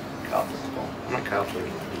 Kyle put the ball. I'm not Kyle playing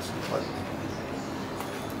a decent play.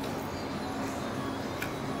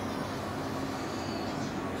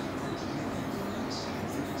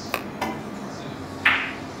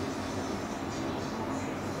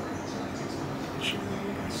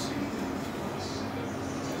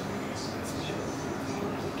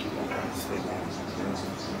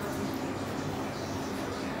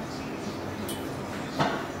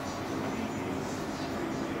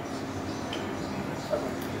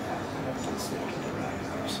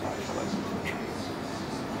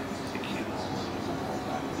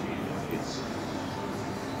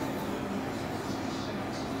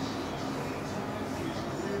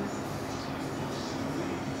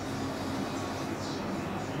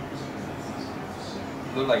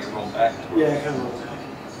 Looked like it rolled back. Yeah, it kind of rolled out.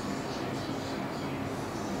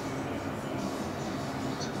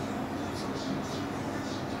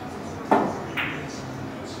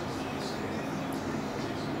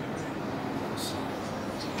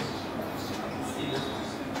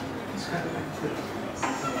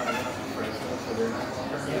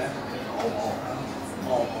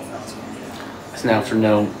 So now for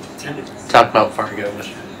no talk about Fargo,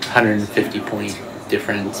 150 point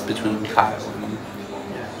difference between Kyle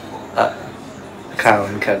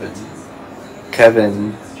and Kevin.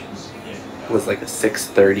 Kevin was like a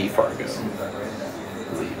 630 Fargo. I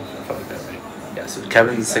believe, if I got that right. Yeah, so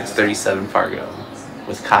Kevin's 637 Fargo,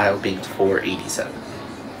 with Kyle being a 487.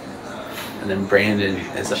 And then Brandon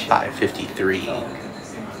is a 553,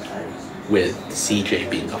 with CJ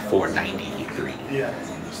being a 493. Yeah.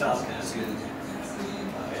 So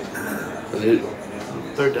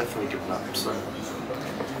They're definitely giving up some.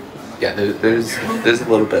 yeah, there's a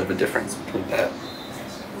little bit of a difference between that.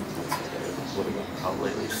 What about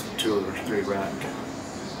probably at least 2 or 3 rack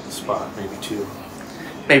spot, maybe 2.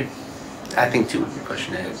 Maybe I think 2 would be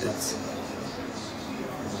pushing it.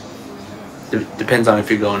 Depends on if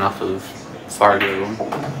you're going off of Fargo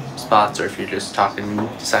spots or if you're just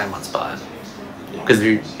deciding what spot. Because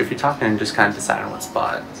if you're talking and just kind of deciding what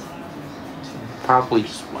spot, probably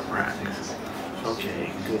just 1 rack.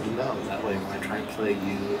 Okay, good to know. That way when I try and play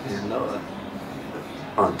you and Noah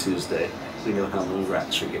on Tuesday, we know how many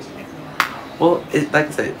racks you're getting me. Well, like I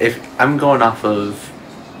said, if I'm going off of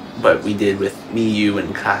what we did with me, you,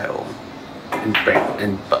 and Kyle, and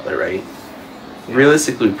and Butler, right?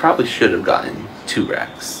 Realistically, we probably should have gotten 2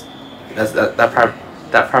 racks.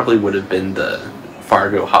 That probably would have been the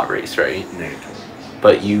Fargo hot race, right?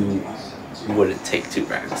 But you wouldn't take 2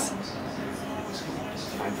 racks.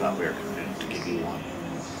 I thought we were going to give you 1.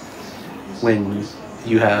 When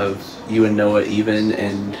you have you and Noah even,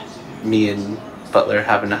 and me and Butler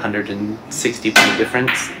having 160 point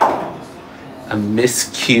difference, a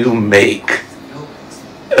miscue make.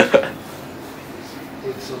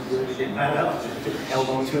 It's so good to get held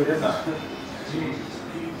on to it or not.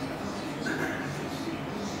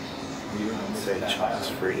 Say child's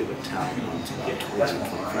free, but town wants to get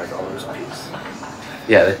 $25 a piece.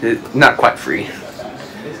 Yeah, not quite free.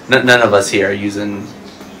 None of us here are using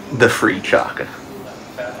the free chalk.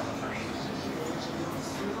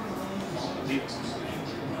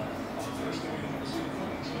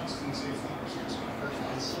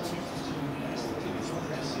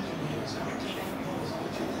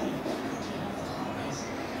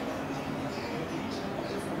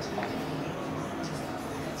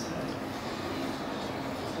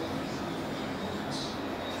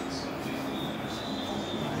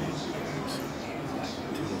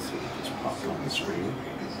 Just popped on the screen.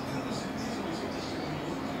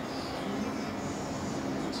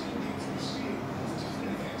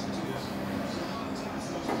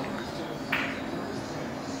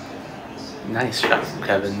 Nice shot,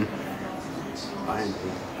 Kevin. Finally,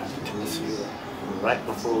 after Tennessee, right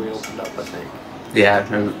before we opened up, I think. Yeah,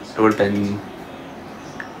 it would have been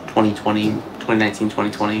 2019,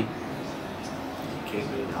 2020. He came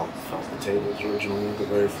in and helped felt the tables originally the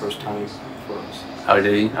very first time for us. Oh,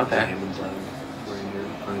 did he? Okay. Him and Brian were in here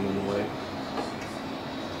finding the way.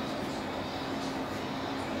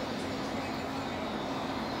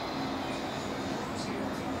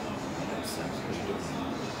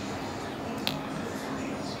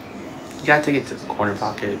 You gotta take it to the corner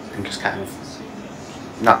pocket and just kind of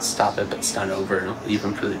not stop it, but stun over, leave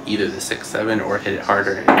him for either the 6-7 or hit it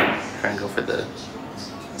harder and try and go for the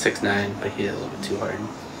 6-9, but hit it a little bit too hard.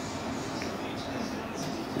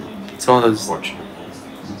 It's one of those. Fortunate.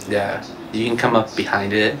 Yeah, you can come up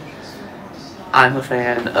behind it. I'm a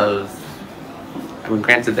fan of. I mean,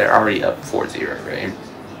 granted, they're already up 4-0, right?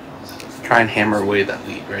 Try and hammer away that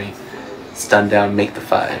lead, right? Stun down, make the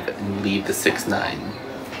 5, and leave the 6-9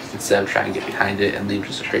 instead of trying to get behind it and leave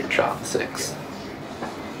just a straight shot on the 6.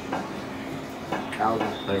 Kyle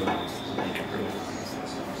don't play well.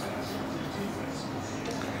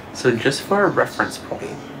 So just for a reference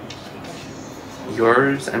point,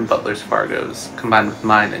 yours and Butler's Fargo's combined with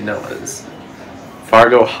mine and Noah's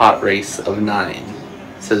Fargo hot race of 9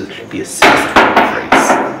 says it should be a 6-12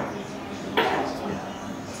 race.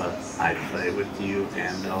 But I play with you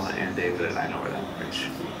and Noah and David, and I know where that race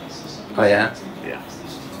should be. Oh yeah? Yeah.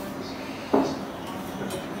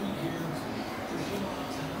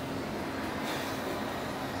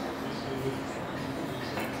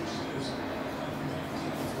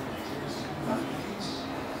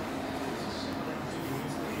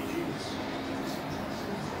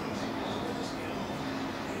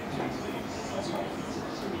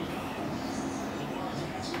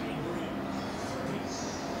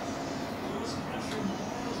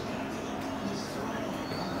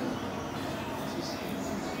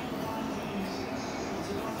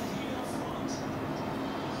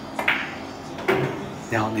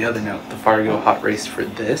 Now on the other note, the Fargo hot race for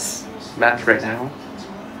this match right now,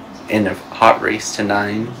 in a hot race to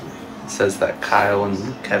 9, says that Kyle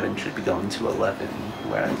and Kevin should be going to 11,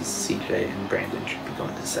 whereas CJ and Brandon should be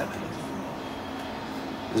going to 7.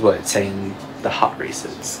 Is what it's saying the hot race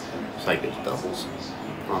is. It's like it's doubles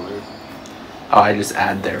on there. Oh, I just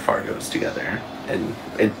add their Fargos together. And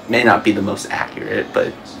it may not be the most accurate,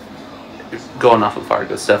 but going off of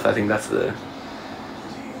Fargo stuff, I think that's the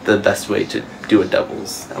best way to do a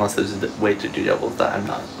doubles, unless there's a way to do doubles that I'm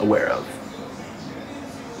not aware of.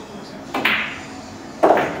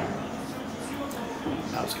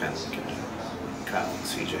 I was kind of looking at Kyle and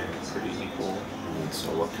CJ are pretty equal, and so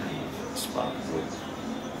what kind of spot would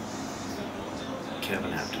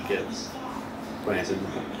Kevin have to get Brandon in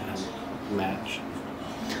a match?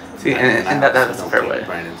 See, and that's a fair way.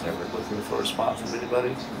 Brandon's ever looking for a spot from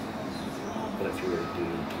anybody. But if you were to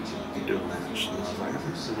do a match, then I was like,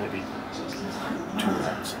 there might be 2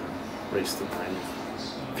 rounds. Race the 9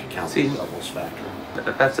 if you count the doubles factor.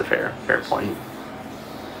 That's a fair point.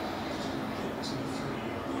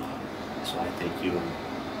 So I think you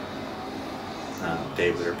and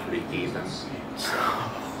David are pretty even. So.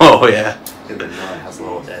 Oh, Oh yeah. And then Noah has a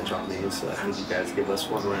little edge on me, so I think you guys give us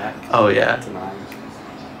 1 rack. Oh yeah. To 9.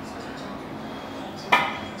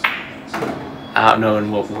 I don't know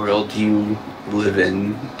in what world you live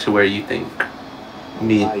in to where you think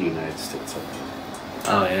me. My United States.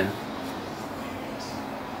 Oh yeah.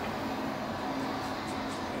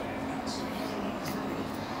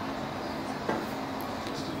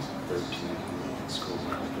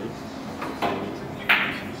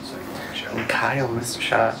 And Kyle missed a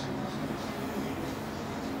shot.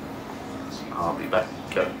 I'll be back.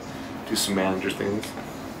 Gotta do some manager things.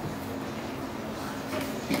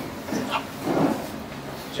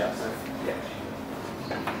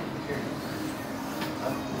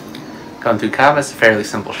 Going through Kava's a fairly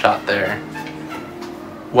simple shot there.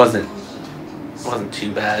 Wasn't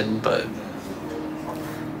too bad, but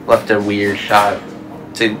left a weird shot.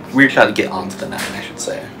 It's a weird shot to get onto the 9, I should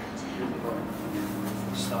say.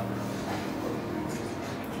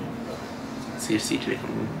 See if CJ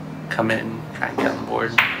can come in, try and get on the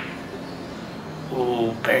board.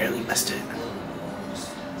 Oh, barely missed it.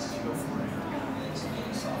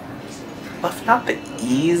 Left not the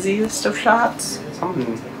easiest of shots.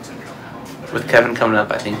 With Kevin coming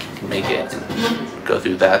up, I think he can make it and go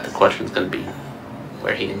through that. The question's going to be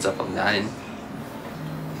where he ends up on 9.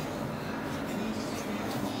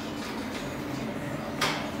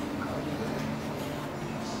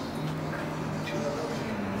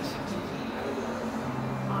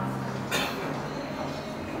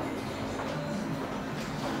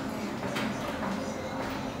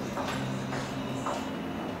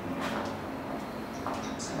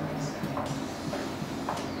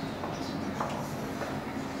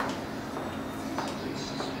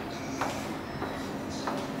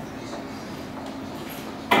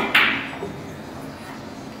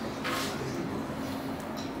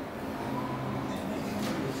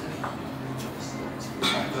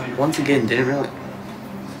 Once again, they're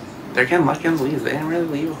getting lucky on the leads. They didn't really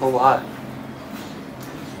leave a whole lot.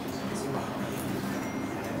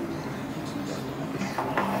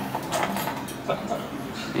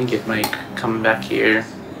 And get Mike coming back here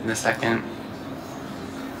in a second.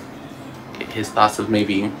 Get his thoughts of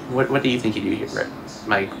maybe, what do you think you do here, Brett?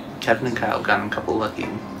 Mike, Kevin and Kyle got him a couple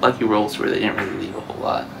lucky rolls where they didn't really leave a whole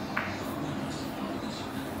lot.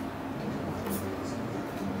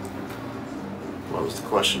 What was the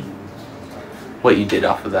question? What you did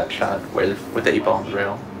off of that shot with the 8-ball on the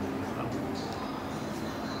rail.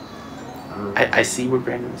 I see where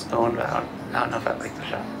Brandon's going, but I don't know if I like the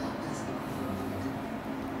shot.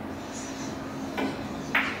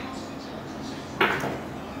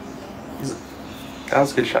 That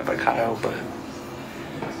was a good shot by Kyle, but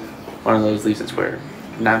one of those leaves it's where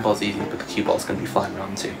 9-ball's easy, but the cue ball's going to be flying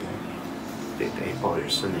around the table. The 8-ball, you're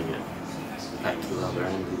sending it back to the other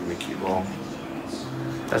end and the cue ball.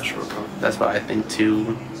 That's true. That's what I think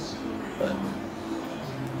too. But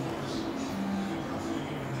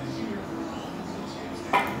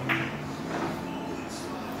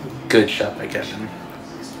good shot by Kevin.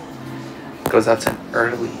 Goes out to an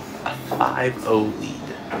early 5-0 lead.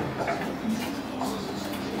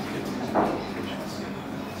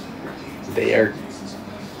 They are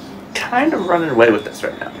kind of running away with this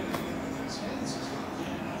right now.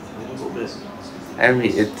 A little bit. I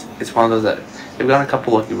mean, it's one of those that they've got a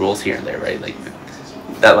couple lucky rolls here and there, right? Like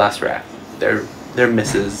that last rack, their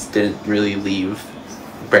misses didn't really leave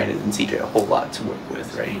Brandon and CJ a whole lot to work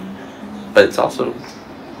with, right? But it's also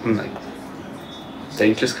like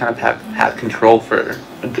they just kind of have control for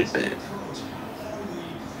a good bit.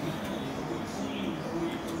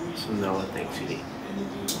 So Noah thinks you need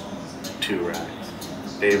 2 racks.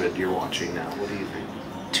 David, you're watching now. What do you think?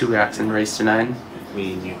 2 racks and race to 9.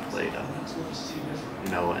 Me and you played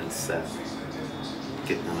Noah and Seth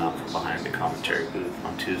getting them out from behind the commentary booth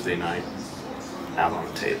on Tuesday night out on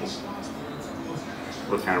the table.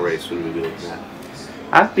 What kind of race would we be looking at?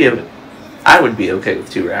 I would be okay with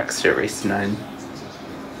 2 racks to race to 9.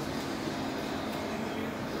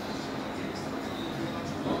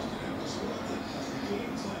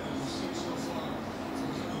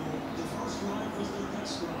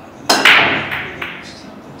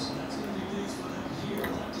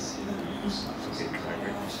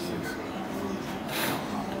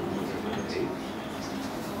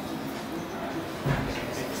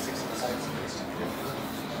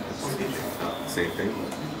 Same thing.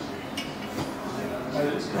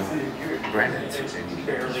 Brandon's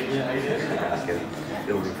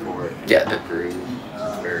building for it. Yeah,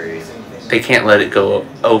 Very they can't let it go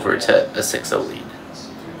over to a 6-0 lead.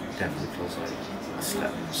 definitely feels like a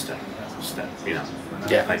step. You know.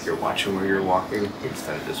 Yeah. Like you're watching where you're walking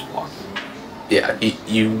instead of just walking. Yeah,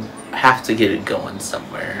 you have to get it going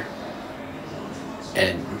somewhere.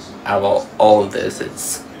 And out of all of this,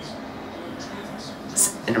 it's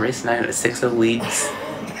in a race tonight, a 6-0 lead's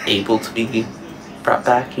able to be brought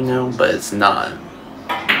back, you know, but it's not.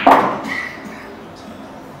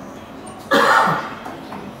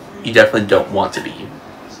 You definitely don't want to be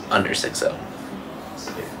under 6-0.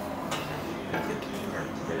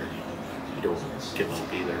 You don't give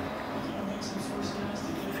up either.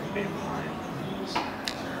 From being behind.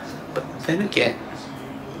 But then again,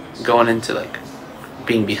 going into like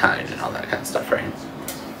being behind and all that kind of stuff, right?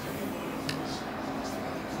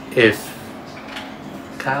 If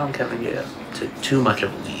Kyle and Kevin get up to too much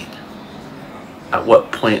of a lead, at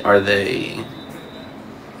what point are they?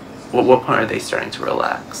 What point are they starting to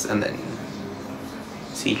relax, and then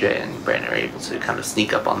CJ and Brandon are able to kind of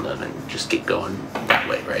sneak up on them and just get going that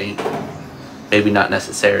way, right? Maybe not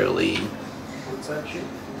necessarily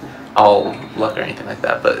all luck or anything like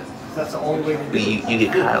that, but That's the only way to do it. you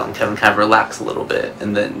get Kyle and Kevin kind of relax a little bit,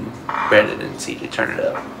 and then Brandon and CJ turn it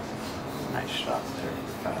up. Nice shot there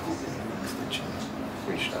for Kyle. Extension.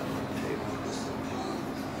 Free shot on the table.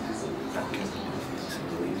 Back in.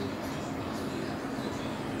 Lead.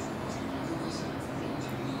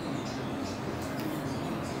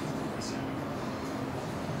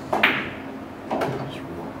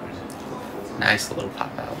 Nice little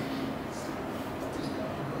pop out.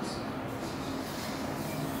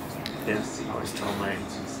 Yeah, I always tell my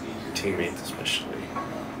teammates, especially,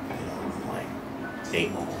 like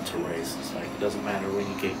 8 mile to race. It's like, it doesn't matter when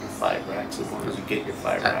you get your 5 racks, as long as you get your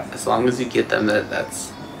 5 racks. As long as you get them,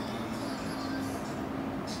 that's.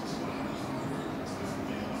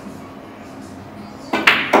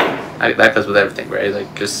 That goes with everything, right?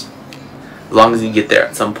 Like, just as long as you get there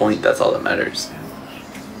at some point, that's all that matters.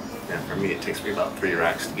 Yeah, for me, it takes me about 3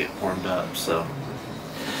 racks to get warmed up, so.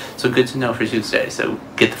 So good to know for Tuesday. So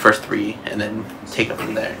get the first 3 and then take it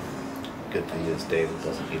from there. Good thing is David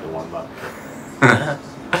doesn't need to warm up.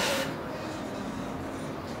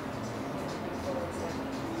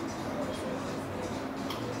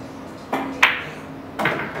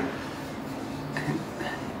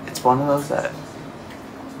 It's one of those that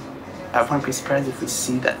I wouldn't be surprised if we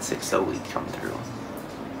see that 6-0 lead come through.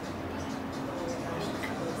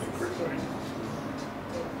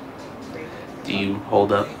 Do you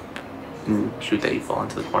hold up and shoot that you fall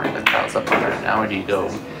into the corner that Kyle's up on right now, or do you go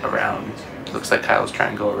around? Looks like Kyle's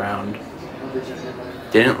trying to go around.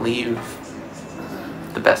 Didn't leave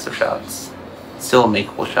the best of shots. Still a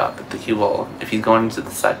makeable shot, but the cue ball, if he's going into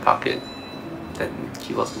the side pocket, then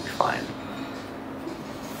cue ball's gonna be fine.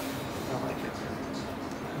 I like it.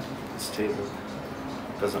 This table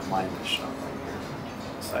doesn't mind this shot right here.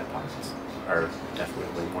 Side pockets are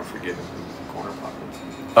definitely way more forgiving than corner pockets.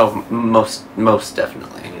 Oh, most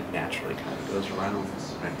definitely. And it naturally kind of goes around.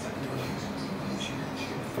 Right?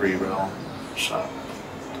 3-rail shot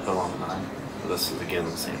to go on 9. This is again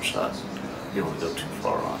the same shot. You don't want to go too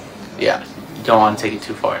far on. Yeah, you don't want to take it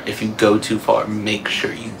too far. If you go too far, make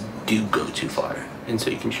sure you do go too far, and so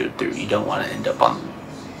you can shoot through. You don't want to end up on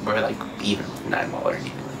where like even 9-ball or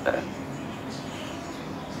anything like that.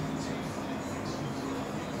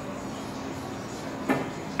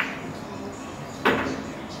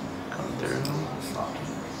 Come through.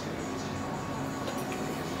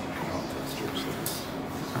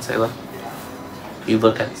 I'll say, look. You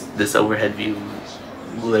look at this overhead view,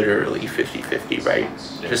 literally 50-50, right?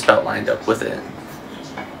 Yeah. Just about lined up with it.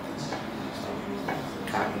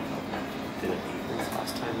 Kyle did it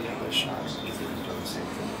last time he got this shot. You think he's doing the same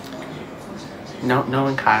thing? No,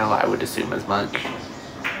 knowing Kyle, I would assume as much.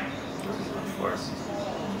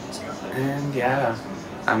 And yeah,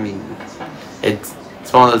 I mean, it's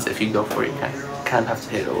one of those, if you go for it, you kind of have to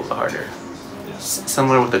hit it a little bit harder.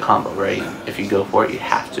 Similar with the combo, right? If you go for it, you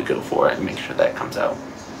have to go for it and make sure that comes out.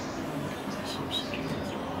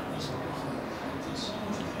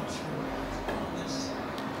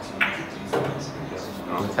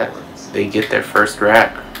 With that, they get their first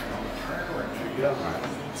rack.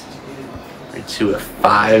 Right to a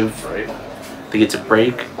 5. They get to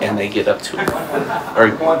break and they get up to, or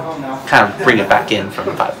kind of bring it back in from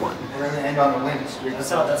 5-1. We're going to end on a win streak.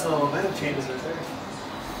 That's a little bit of changes right there.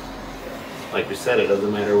 Like we said, it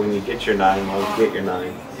doesn't matter when you get your 9, long as you get your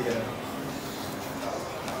 9. Yeah.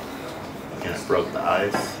 And it broke the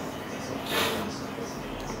ice.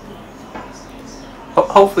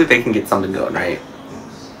 Hopefully they can get something going, right?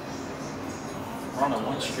 We're on a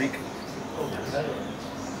 1 streak.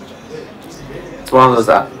 It's one of those,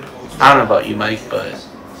 I don't know about you, Mike, but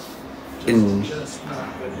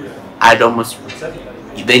I'd almost,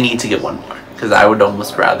 they need to get 1 more, because I would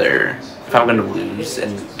almost rather if I'm gonna lose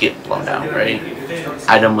and get blown out, right?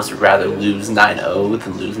 I'd almost rather lose 9-0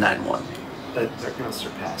 than lose 9-1. But they're going to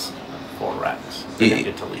surpass 4 racks. They're going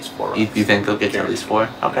to get to at least 4 racks. You think they'll get to at least 4?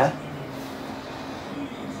 Okay.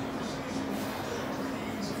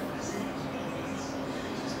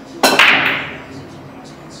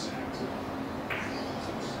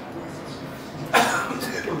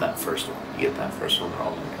 Get that first one. You get that first one, they're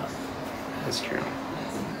all going to come. That's true.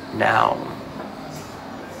 Now,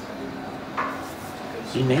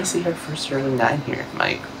 you may see our first early 9 here,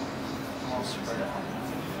 Mike.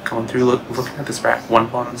 Going through, looking at this rack, 1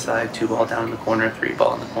 ball on the side, 2 ball down in the corner, 3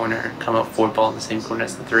 ball in the corner, come up 4 ball in the same corner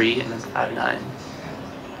as the 3, and then 5-9.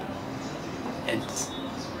 And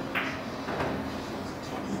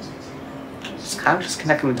it's kind of just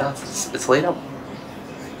connecting the dots. It's laid out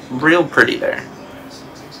real pretty there.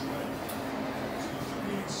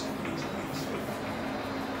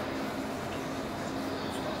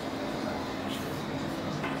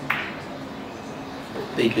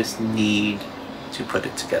 They just need to put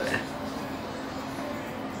it together.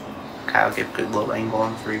 Kyle gave a good low angle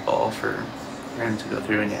on 3 ball for him to go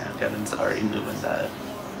through, and yeah, Kevin's already moving that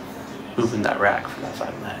rack for that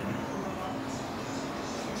 5-9.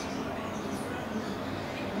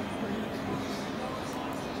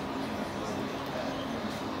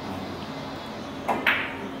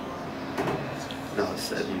 No,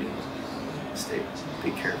 said you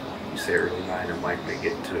be careful. You say early 9 and Mike may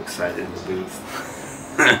get too excited in the booth.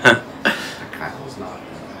 Kyle's not an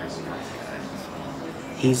early 9 guy. So.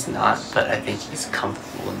 He's not, but I think he's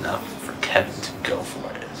comfortable enough for Kevin to go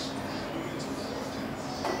for it.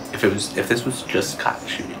 If this was just Kyle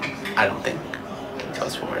shooting, I don't think he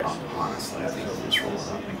goes for it. Honestly, I think he'll just roll it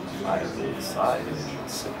up and 5 to the side and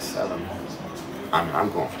 6, 7.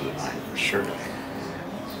 I'm going for the 9 for sure.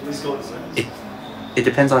 It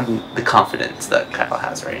depends on the confidence that Kyle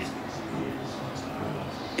has, right?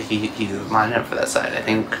 If he's lining up for that side, I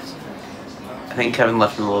think Kevin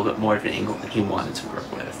left him a little bit more of an angle than he wanted to work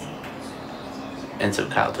with, and so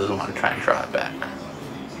Kyle doesn't want to try and draw it back.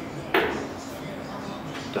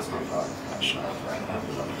 Definitely not that shot right now.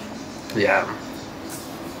 Yeah.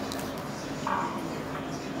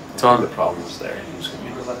 So the problem is there. He's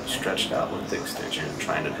going to be stretched out with the extension and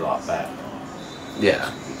trying to draw it back.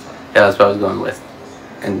 Yeah, that's what I was going with,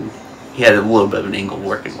 and he had a little bit of an angle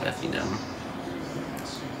working with, you know.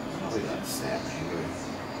 We got Sam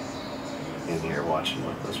in here watching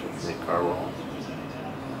with us with Nick Carwell.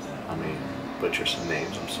 I mean, butcher some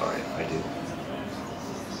names. I'm sorry if I do.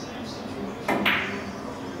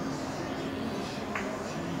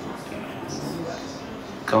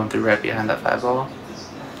 Going through right behind that 5 ball,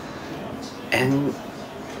 and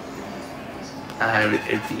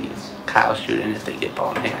it'd be Kyle shooting if they get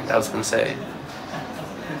ball in hand. I was gonna say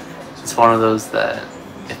it's one of those that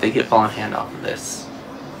if they get ball in hand off of this,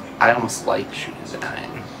 I almost like shooting the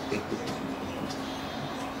 9,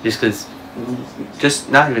 just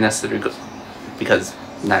not even necessarily because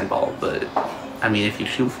 9 ball, but I mean if you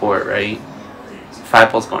shoot for it right,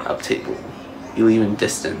 5 ball's going up table, you leave in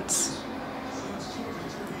distance.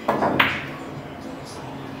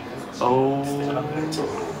 Oh.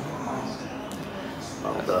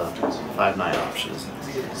 Well, the 5-9 options.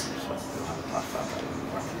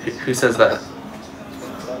 Who says that?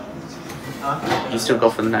 You still go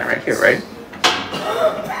for the 9 right here, right?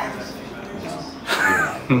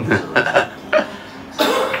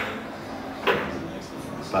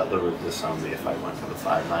 Butler would disown me if I went for the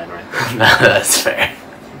 5-9 right there. No, that's fair.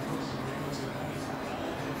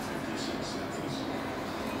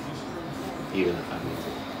 Even if I moved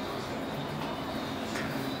it.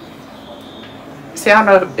 See, I don't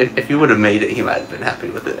know if you would have made it, he might have been happy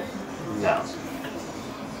with it. No.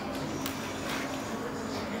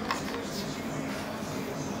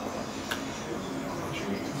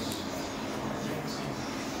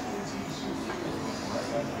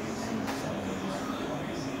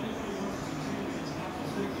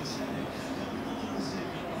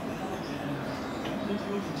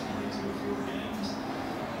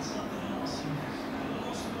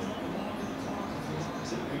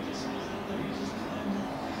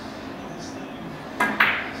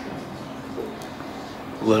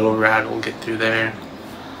 Little rattle get through there,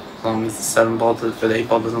 as long as the 7 ball or the 8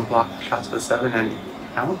 ball doesn't block shots with 7, and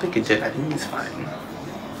I don't think it did. I think he's fine.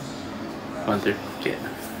 Went through, get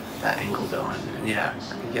that angle going, and yeah, I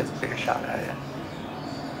think he has a clear shot at it.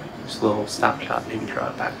 Just a little stop shot, maybe draw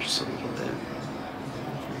it back just a little bit.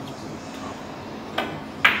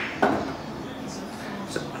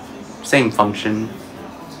 So, same function,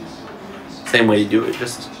 same way to do it,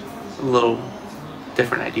 just a little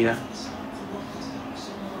different idea.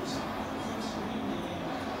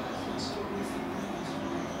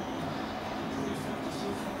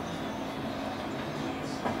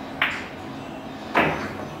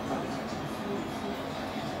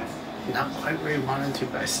 Not quite where he wanted to,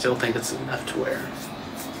 but I still think it's enough to where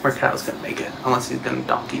Kyle's gonna make it, unless he's gonna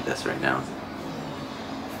donkey this right now.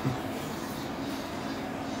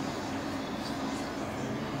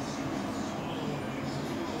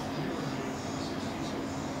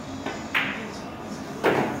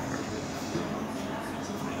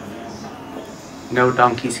 No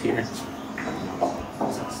donkeys here.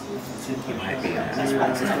 He might be an ass.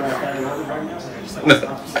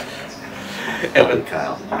 It was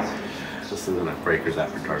Kyle. Just isn't a breakers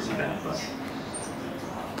after dark event, but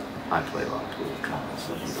I play a lot of pool with Kyle,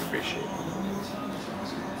 so he'd appreciate it.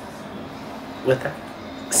 with a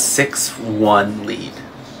 6-1 lead.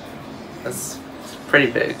 That's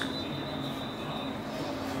pretty big.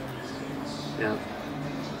 Yeah.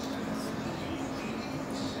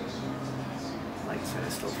 Like I said, I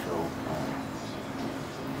still feel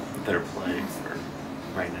their play for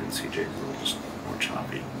Ryan and CJ is a little just more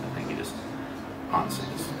choppy. I think he just honestly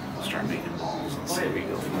just start making balls and see where we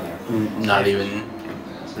go from there. Not even.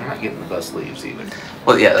 They're not getting the best leaves either.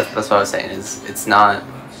 Well, yeah, that's what I was saying. Is it's not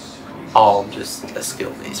all just a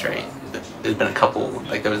skill base, right? There's been a couple,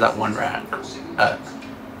 like there was that one rack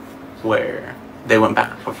where they went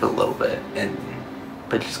back and forth for a little bit,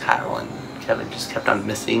 but just Kyle and Kevin just kept on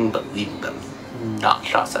missing, but leaving them not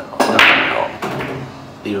shots at all, nothing at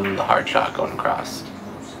all, leaving them the hard shot going across.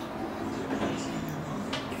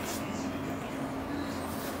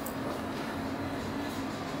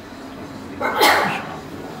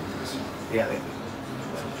 Yeah,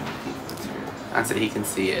 I said he can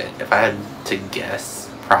see it. If I had to guess,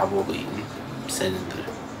 probably send the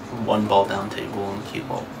 1 ball down table and cue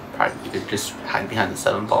ball. Probably either just hide behind the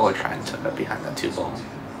 7 ball or try and tuck up behind that 2 ball.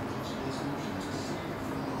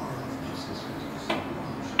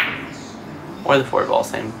 Or the 4 ball,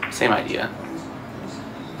 same idea.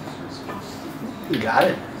 You got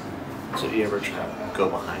it. So you ever try to go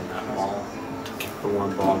behind that ball to kick the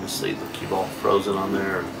 1 ball and just leave the cue ball frozen on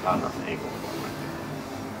there or not enough angle?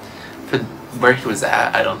 For where he was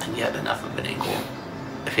at, I don't think he had enough of an angle.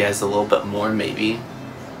 If he has a little bit more, maybe.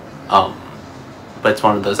 But it's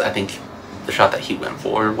one of those, I think the shot that he went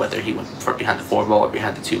for, whether he went for behind the 4 ball or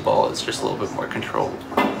behind the 2 ball, is just a little bit more controlled.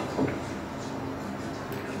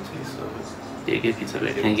 Yeah, good piece of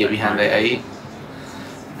it. Can he get behind the 8?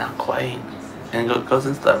 Not quite. And it goes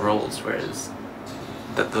into that rolls, whereas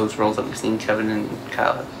those rolls that we've seen Kevin and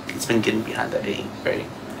Kyle, it's been getting behind the 8, right?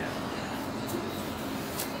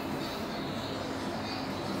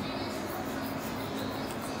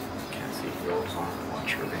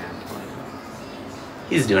 Watch Rubin play.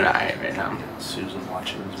 He's doing alright right now. Yeah, Susan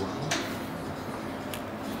watching as well.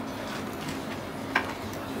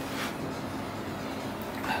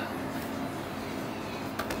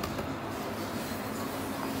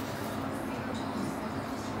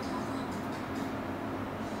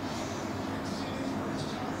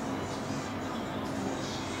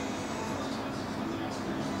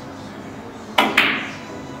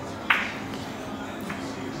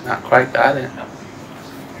 Not quite got it.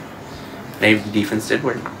 Maybe the defense did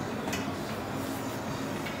work.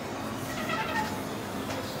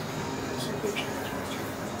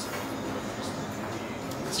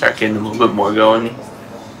 Start getting a little bit more going.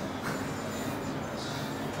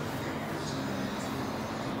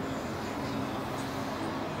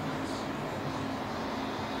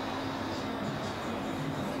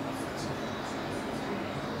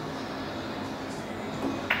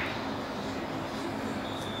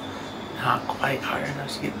 Not quite hard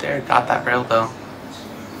enough to get there. Got that rail though.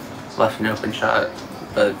 Left an open shot,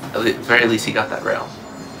 but at the very least he got that rail.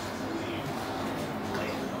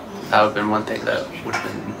 That would have been one thing that would have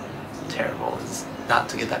been terrible, is not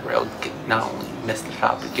to get that rail, not only miss the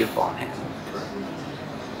shot, but give ball in hand.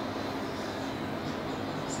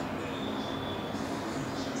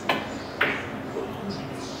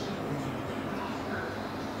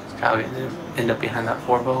 Is Kyle going to end up behind that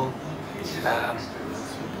 4 ball? Yeah.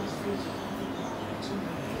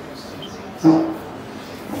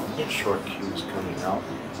 Short cues coming out.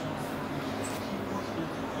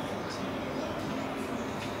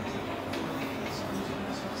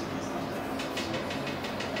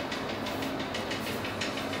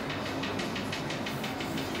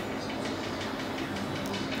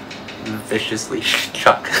 Viciously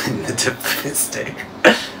chuck in the tip of his stick.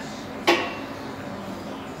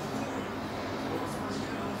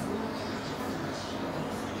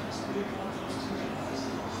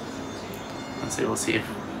 We'll see if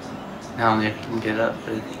not only if he can get up,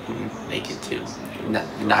 but if he can make it too.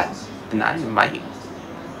 The 9 might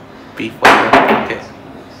be flat. Okay.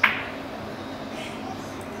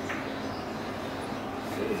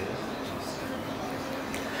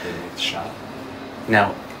 Shot.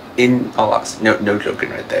 Now, in all honesty, no joking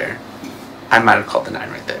right there. I might have called the 9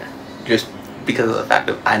 right there, just because of the fact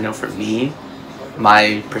that I know for me,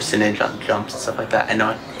 my percentage on jumps and stuff like that, I know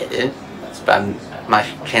I can hit it, but my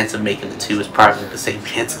chance of making the 2 is probably the same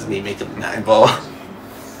chance as me making the 9 ball.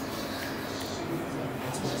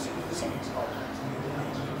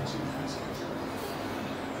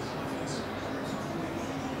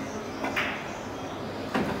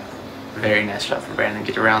 Very nice shot for Brandon.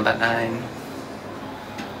 Get around that 9.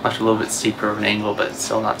 Much a little bit steeper of an angle, but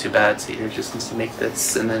still not too bad. So he just needs to make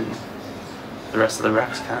this, and then the rest of the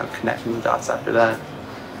racks kind of connecting the dots after that.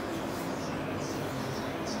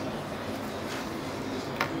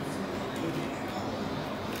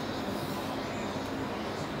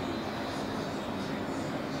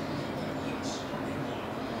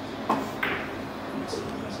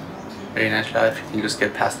 Very nice shot. If you can just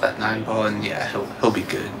get past that 9 ball, and yeah, he'll be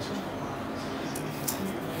good.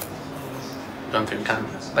 Going through kind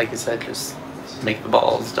of, like you said, just make the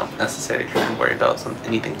balls. Don't necessarily try and worry about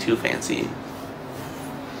anything too fancy.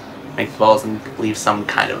 Make the balls and leave some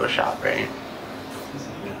kind of a shot, right?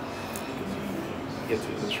 Yeah. Get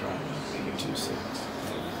through this run, make it 2-6.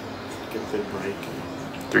 Get a good break.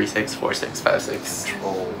 3-6, 4-6, 5-6.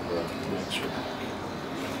 Control the next shot.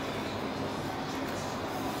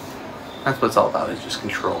 That's what it's all about, is just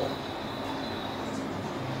control.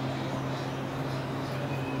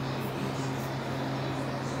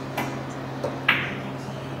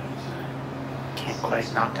 Can't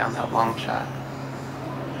quite knock down that long shot.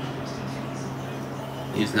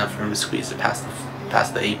 Use enough room to squeeze it past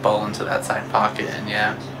the 8 ball into that side pocket, and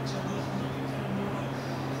yeah.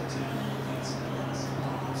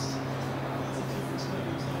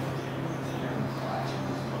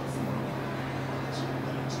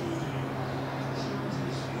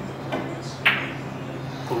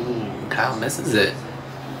 Ooh, Kyle misses it.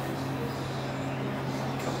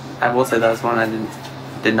 I will say that was one I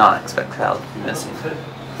did not expect Kyle to be missing.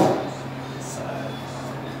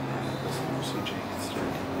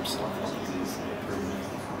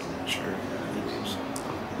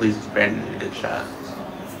 Leaves Brandon a good shot.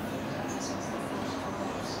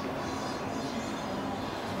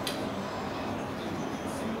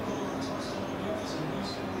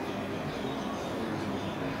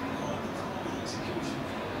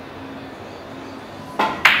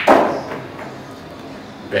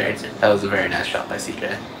 That was a very nice shot by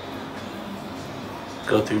CJ.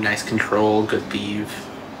 Go through nice control, good beeve.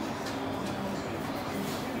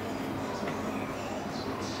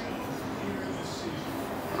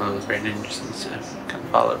 Well, it was very interesting to kind of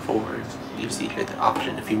follow it forward. Leave CJ the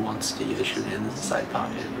option if he wants to either shoot in the side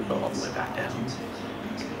pocket or go all the way back down.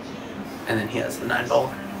 And then he has the 9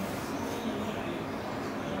 ball.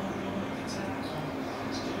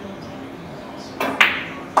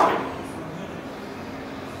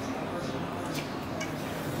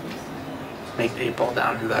 Make the 8 ball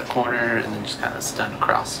down into that corner and then just kind of stun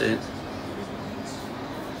across it.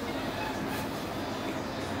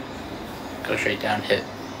 Go straight down, hit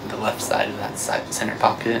the left side of that center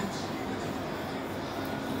pocket.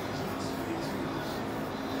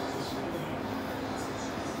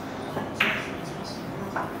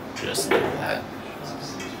 Just like that.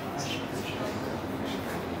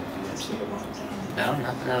 No,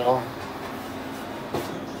 nothing at all.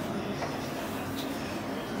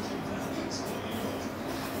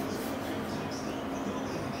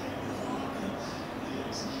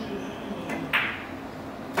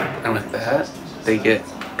 And with that, they get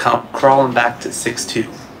crawling back to 6-2.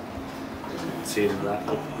 See that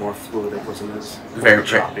looked more fluid, it wasn't as Very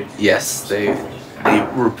choppy. Yes, they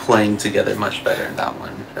were playing together much better in that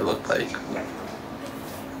one, it looked like.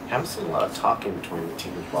 I haven't seen a lot of talking between the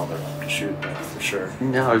teams while they're up to shoot, for sure.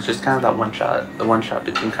 No, it was just kind of that one shot, the one shot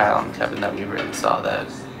between Kyle and Kevin that we really saw that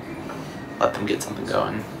let them get something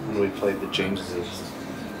going. When we played the Jameses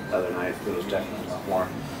the other night, there was definitely a lot more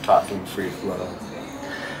talking, free flow.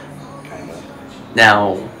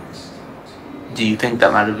 Now, do you think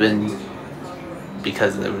that might have been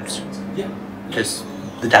because there was just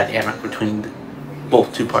the dynamic between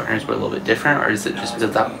both two partners were a little bit different, or is it just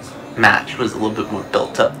because that match was a little bit more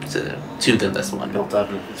built up to than this one? Built up,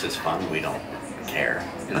 and it's just fun. We don't care.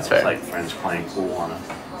 You know, That's fair. It's like friends playing pool on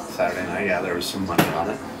a Saturday night. Yeah, there was some money on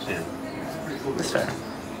it. And That's fair.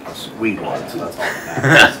 we won, so that's all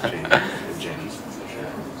that matters. James.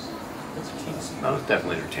 No, it's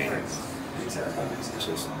definitely entertaining. It's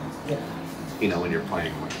just, you know, when you're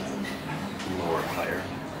playing with a lower player,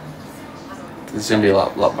 There's going to be a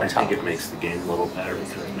lot more I time. think it makes the game a little better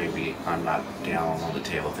because maybe I'm not down on the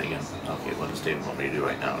table thinking, okay, what does David want me to do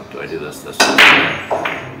right now? Do I do this?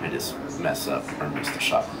 I just mess up or miss the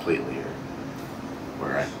shot completely, or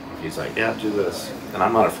where I He's like, yeah, do this. And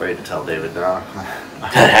I'm not afraid to tell David, no.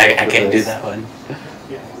 I can't do that one.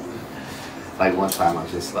 Like one time I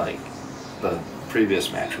was just like, the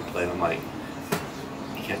previous match we played, I'm like,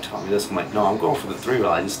 you can't tell me this. I'm like, no, I'm going for the 3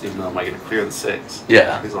 roll. I just need to know, am I going to clear the 6?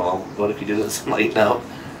 Yeah. He's all, what if you do this? I'm like, no.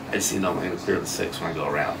 I just need to know, am I going to clear the 6 when I go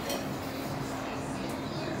around?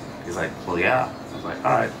 He's like, well, yeah. I was like,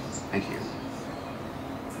 all right, thank you.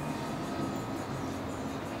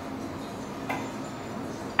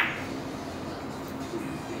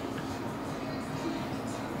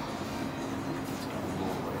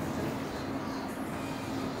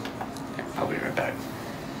 I'll be right back.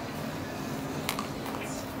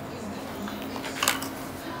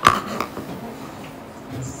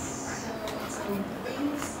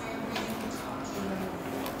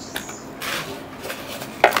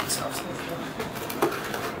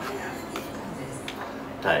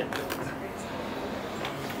 Tight.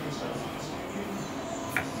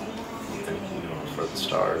 Thank you for the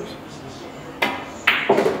stars.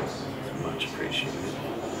 Much appreciated.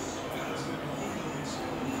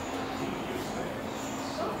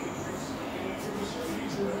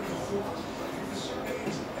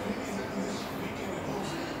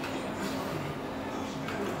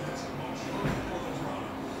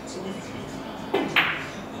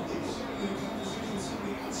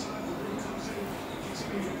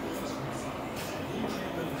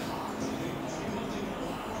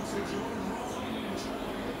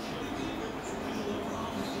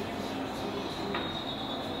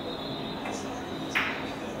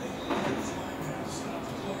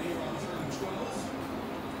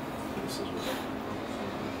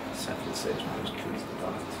 Second stage just choose the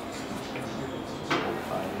dots.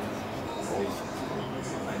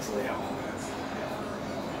 Nice layout.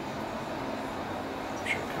 I'm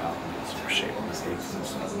sure Kyle can get some shape mistakes and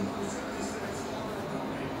stuff.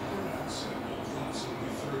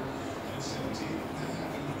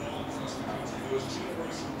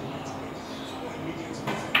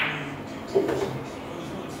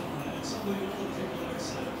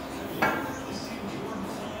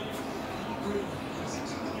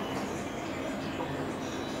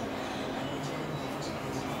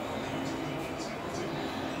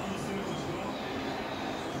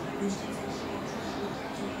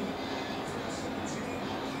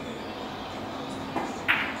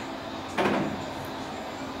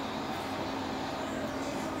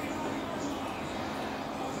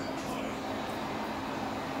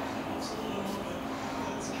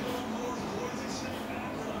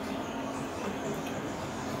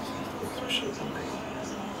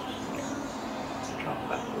 Drop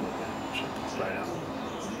back a little bit. Shut this right out.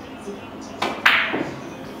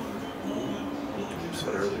 You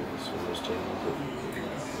said earlier, so those tables, if you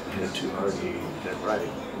hit it too hard, you hit right.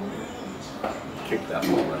 Kick that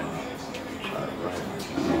ball right. Shot it right.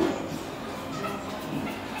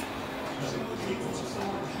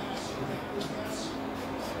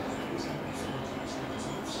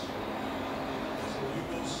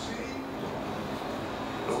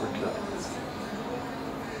 Overcut.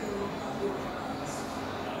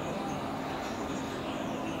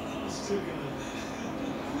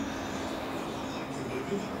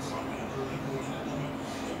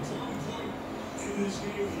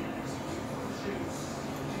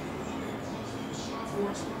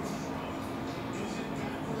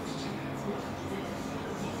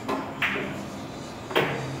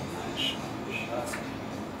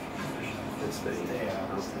 I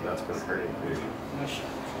don't think that's going to hurt anything. Nice shot.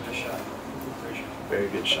 Nice shot. Great shot. Very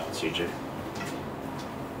good shot, CJ.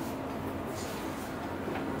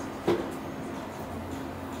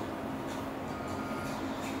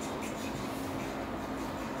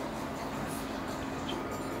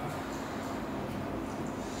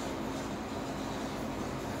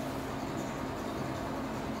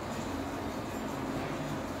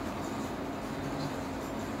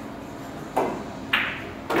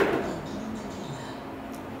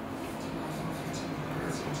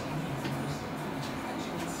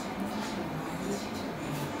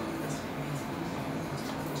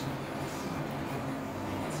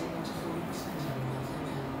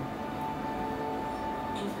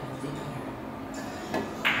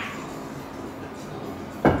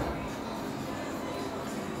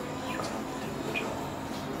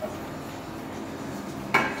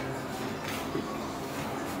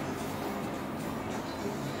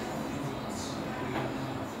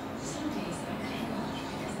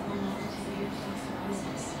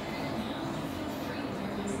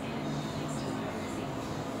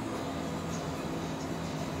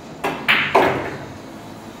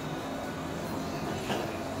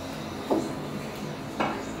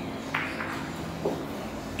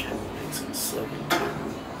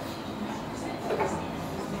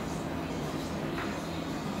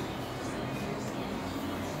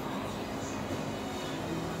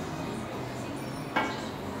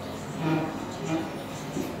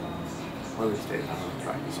 of these days, I'm going to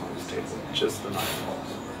practice on this table, just the 9 balls.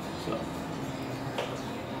 So,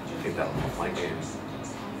 I think that'll help my game.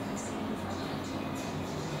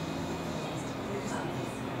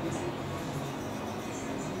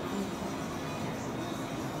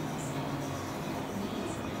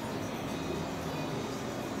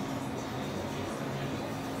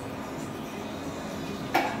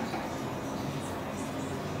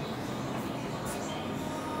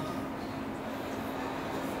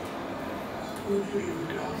 Here we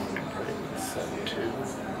go. I'm going to put it in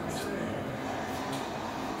 7-2.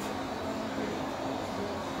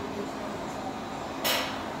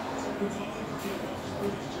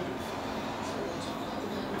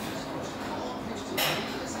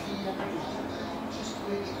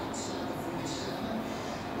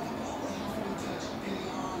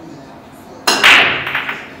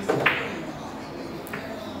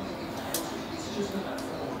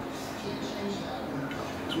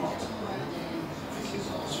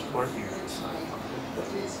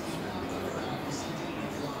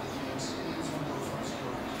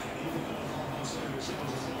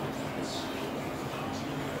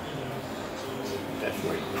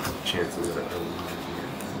 Definitely chances of it.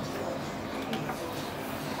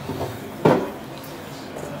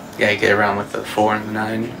 Yeah, you get around with the 4 and the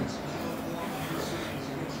 9.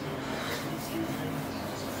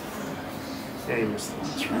 Yeah, you missed the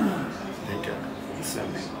last round. I think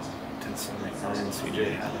 7-8, 10-7-8-9. CJ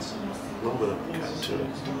had a little bit of a cut to it.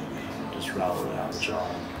 Just routed it out the jaw.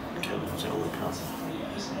 Kevin was able to come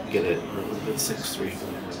get it a little bit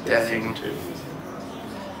 6-3. Dang. 2.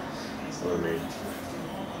 So they made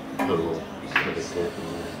a little bit of dip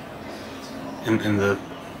in there. In the,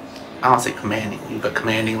 I don't say commandingly, but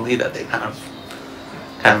commandingly that they kind of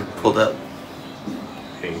pulled up.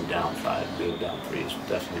 Being down 5, being down 3 is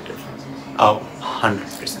definitely different. Oh,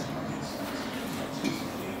 100%.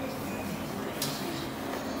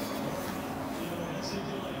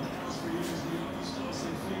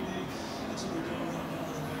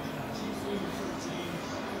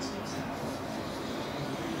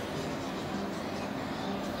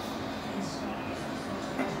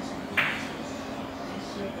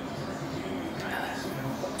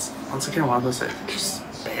 Once again, one of those that just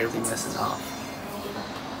barely missing off.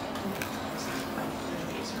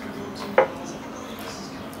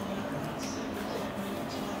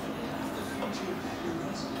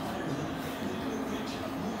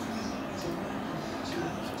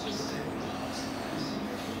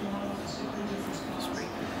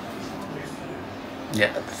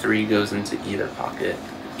 Yeah, the 3 goes into either pocket,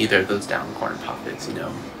 either of those down corner pockets, you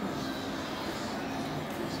know.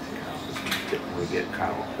 Didn't really get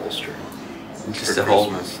Kyle a holster. Just for to hold.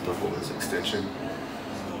 Christmas, to hold his extension.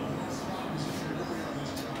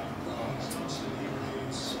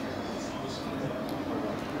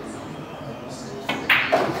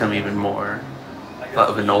 Become even more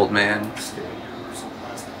of an old man.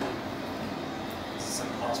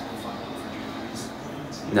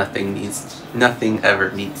 Nothing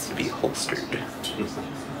ever needs to be holstered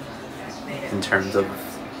in terms of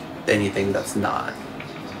anything that's not,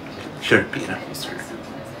 shouldn't be in a holster.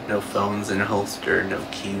 No phones in a holster, no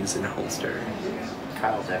keys in a holster.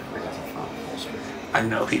 Kyle definitely has a phone holster. I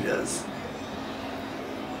know he does.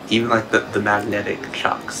 Even like the magnetic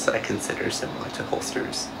chocks I consider similar to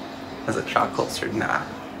holsters. As a chalk holster, nah.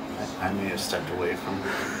 I may have stepped away from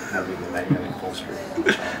having the magnetic holster.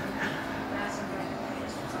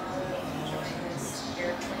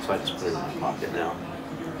 So I just put it in my pocket now.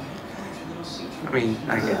 I mean,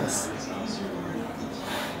 I guess.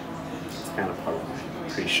 It's kind of part of my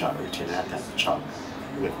pre-shot routine. I have to have the chalk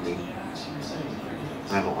with me.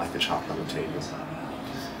 And I don't like the chalk on the table.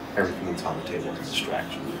 Everything that's on the table is a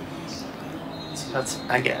distraction. So that's,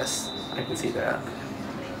 I guess. I can see that.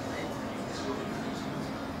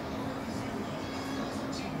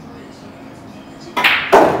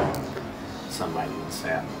 Some might even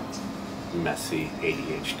say I'm a messy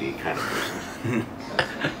ADHD kind of person.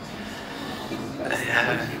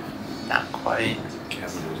 Yeah, not quite.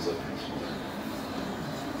 Kevin was looking.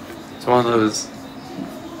 It's one of those.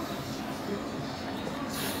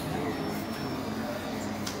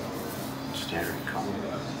 Standard column.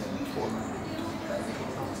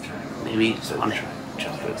 Maybe he just wants to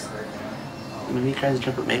jump it. maybe he tries to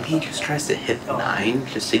jump it. Maybe he just tries to hit the 9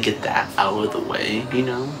 just to get that out of the way, you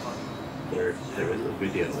know? There is a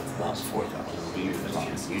video with about 4,000 views on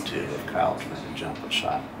YouTube of Kyle trying to jump a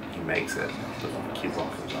shot. He makes it, but the cue ball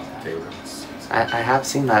comes off the table. I have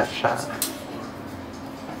seen that shot.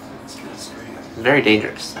 Very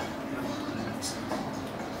dangerous.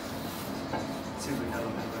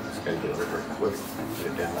 Gotta get over it quick, get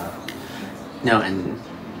it down. No, and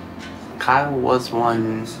Kyle was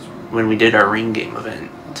one when we did our ring game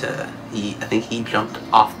event. I think he jumped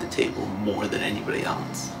off the table more than anybody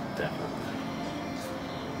else. Definitely.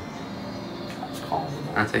 I was calling him.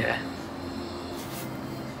 That's okay.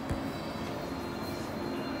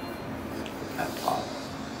 That pot.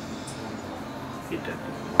 He definitely.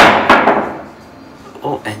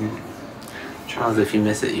 Oh, and Charles, if you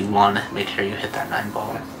miss it, you want to make sure you hit that 9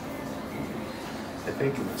 ball. I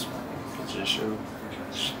think in this position,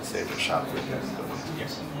 save a shot for him, but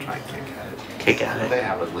try and kick at it. Kick at They it.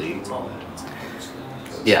 have a lead.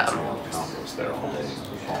 Yeah. Combos there all day.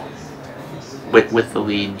 With the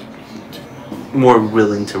lead, more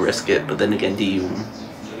willing to risk it, but then again, do you...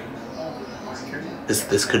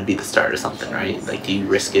 This could be the start of something, right? Like, do you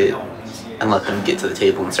risk it and let them get to the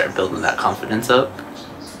table and start building that confidence up?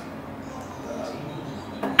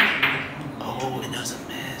 Oh, it knows a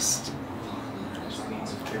missed.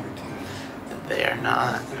 They are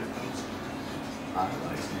not. I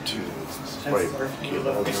like to spray cue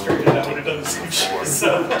ball down.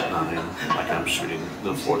 Like I'm shooting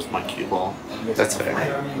the force my cue ball. That's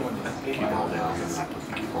fair. Cue ball down and then I put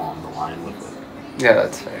the cue ball on the line with it. Yeah,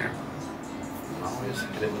 that's fair. Always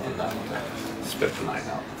hit it with that. Spit the 9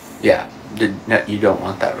 out. Yeah, you don't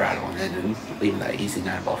want that rattling in and leaving that easy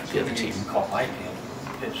 9 ball for the other team. Call my field.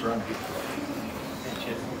 Pitch run. Pitch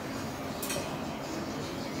hit.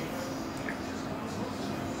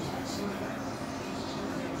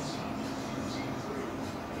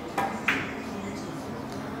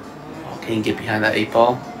 Can you get behind that 8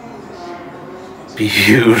 ball?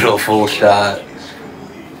 Beautiful shot.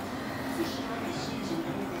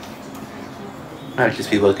 Might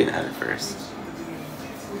just be looking at it first.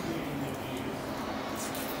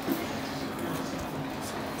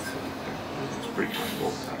 It's pretty comfortable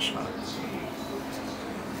with that shot.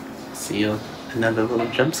 See you another little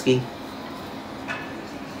jump ski.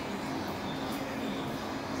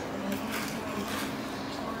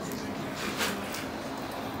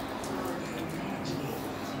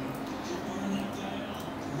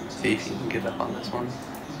 See if you can get up on this one.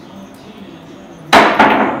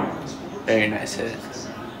 Very nice hit.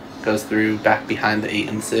 Goes through back behind the 8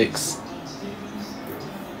 and 6. I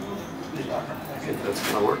think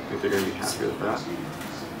that's gonna work. I think they're gonna be happy with that.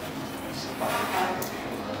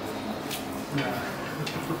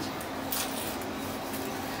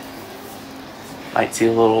 Might see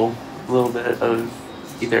a little bit of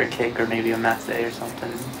either a kick or maybe a masse or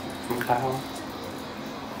something from Kyle.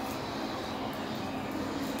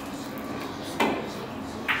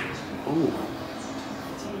 Ooh.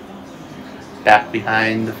 Back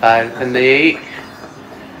behind the 5 and the 8.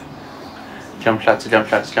 Jump shots, jump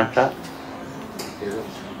shots, jump shot. Yeah.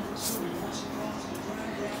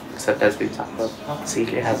 Except as we talked about,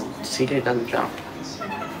 CJ doesn't jump.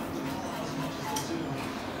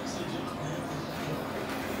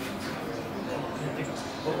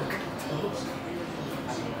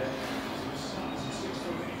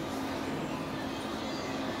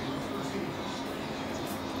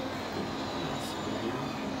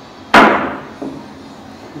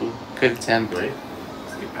 Good attempt. Wait.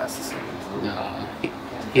 Let's get past the 7. No,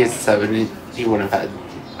 he has 7. He wouldn't have had,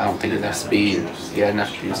 I don't think, enough speed. He had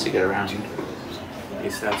enough juice to get around.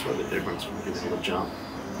 These stats where the difference from being able to jump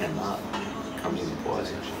and not comes into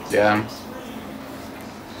play. Yeah.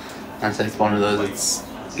 I'd say it's one of those,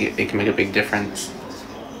 it can make a big difference.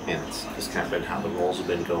 And it's just kind of been how the rolls have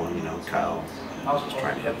been going. You know, Kyle was just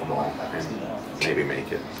trying to hit the ball and maybe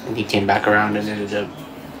make it. And he came back around and ended up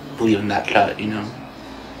leaving that shot, you know.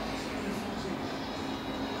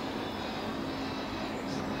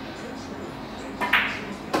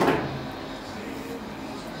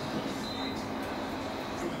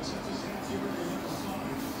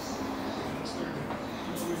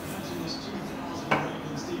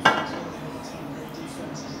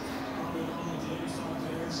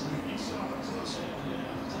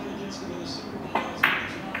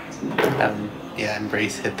 Yeah,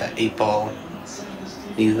 Embrace hit that 8 ball,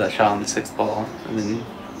 use that shot on the 6 ball, and then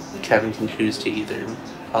Kevin can choose to either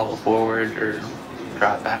follow forward or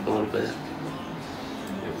drop back a little bit.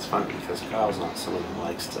 And it's funny because Kyle's not someone who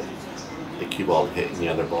likes to the cue ball hitting the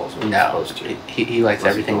other balls when No, it's supposed to. he likes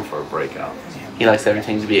Unless everything he's going for a breakout. He likes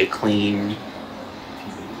everything to be a clean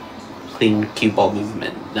cue ball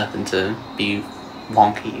movement, nothing to be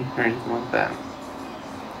wonky or anything like that.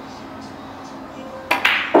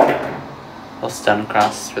 He'll stun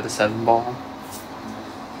across for the 7 ball.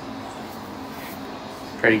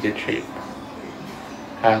 Pretty good shape.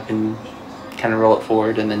 Kyle can kind of roll it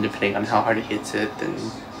forward, and then depending on how hard he hits it, then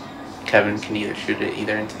Kevin can either shoot it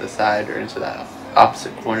either into the side or into that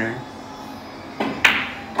opposite corner.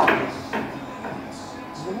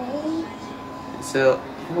 still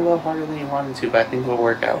a little harder than you wanted to, but I think it'll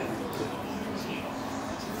work out.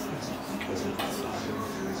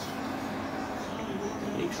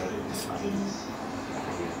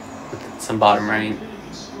 With some bottom right.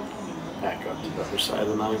 Back up to the other side of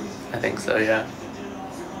the 9. I think so, yeah.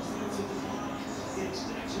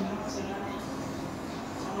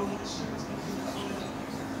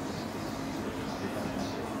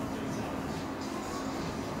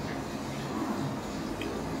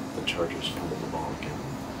 The Chargers fumbled the ball again.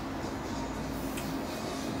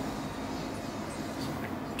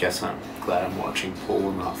 Guess I'm glad I'm watching pool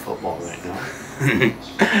and not football right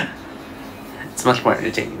now. It's much more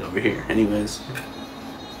entertaining over here, anyways.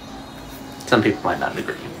 Some people might not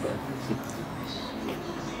agree, but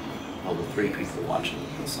All the 3 people watching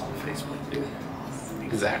this on Facebook do.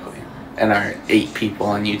 exactly. And our 8 people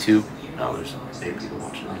on YouTube. No, there's 8 people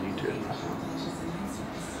watching on YouTube.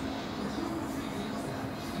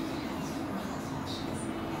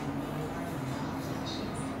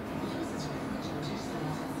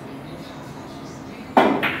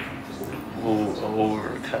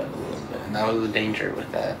 Overcut a little bit, and that was the danger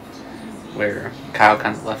with that, where Kyle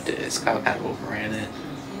kind of left it. Kyle kind of overran it.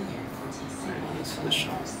 It's the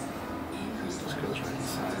shot. Just goes right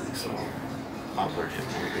inside. So Butler hit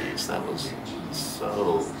one of these. That was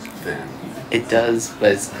so thin. It does,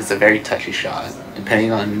 but it's a very touchy shot.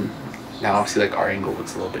 Depending on, now obviously like our angle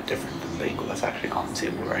looks a little bit different than the angle that's actually on the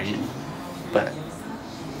table, right? But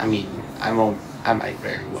I mean, I might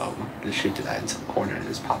very well just shoot to that in some corner and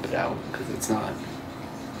just pop it out because it's not.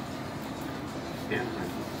 Yeah.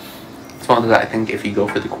 It's one of those, I think if you go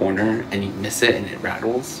for the corner and you miss it and it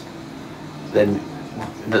rattles, then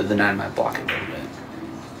the 9 might block it a little bit.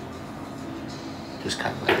 Just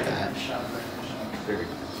kind of like that. Very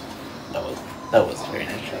That was a very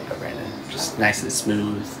nice shot by Brandon. Just nice and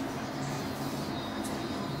smooth.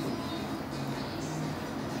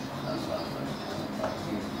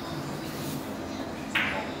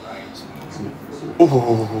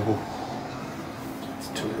 Oh. It's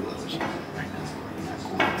 2 of those right now in that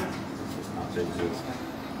corner. It's not big news.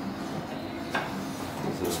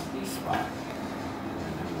 It's a spot.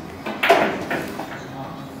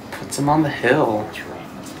 Puts him on the hill. That's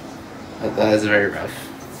right. That is very rough.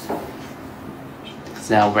 Because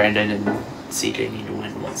now Brandon and CJ need to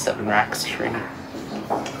win, 7 racks straight?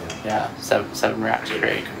 Yeah, seven racks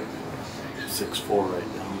straight. 6-4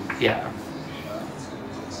 right now. Yeah.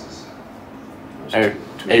 There's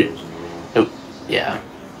two goals in a row. Yeah.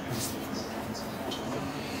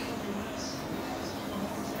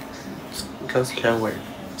 It goes to show where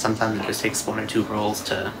sometimes it just takes 1 or 2 rolls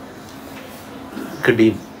to. Could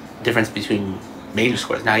be difference between major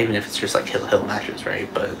scores, not even if it's just like hill matches,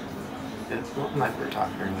 right? But Yeah, well, like we were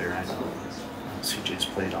talking earlier, I know CJ's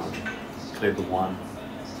played the 1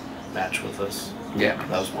 match with us. yeah,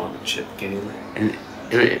 That was more of a chip game. and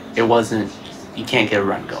it wasn't. You can't get a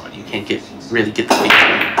run going. You can't really get the feet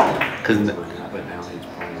because But now he's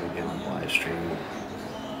playing again on live stream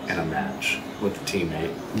in a match with a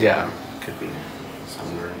teammate. yeah, Could be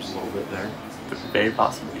some nerves a little bit there. very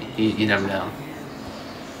possibly. You never know.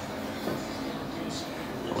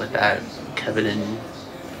 With that, Kevin and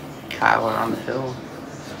Kyle are on the hill.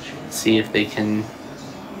 See if they can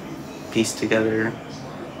piece together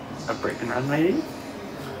a break and run, maybe.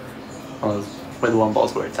 Well, where the 1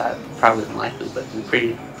 ball's where it's at, probably unlikely, but it'd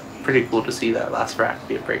be pretty cool to see that last rack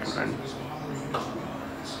be a break and run.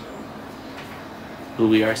 Who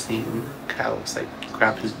we are seeing, Kyle looks like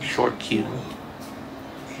grab his short cue.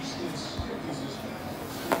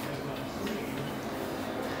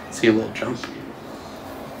 See a little jump.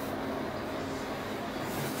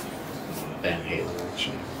 Van Halen,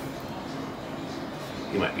 actually.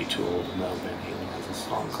 You might be too old to know Van Halen has a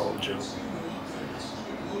song called Jump.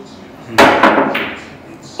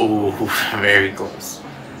 Oh, very close.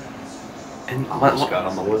 And Almost got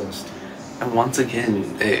on the list. and once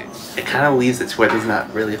again, it kind of leaves it to where there's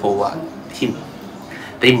not really a whole lot.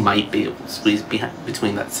 They might be able to squeeze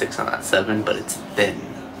between that 6 and that 7, but it's thin.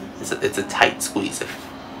 It's a tight squeeze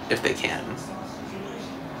if they can.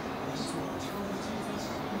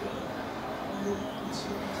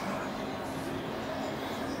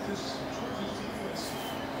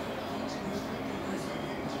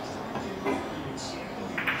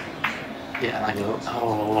 Yeah, like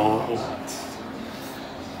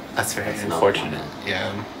that's very unfortunate.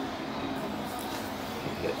 Yeah,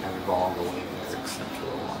 Hit every ball the way except for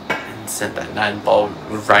the 1. and sent that 9 ball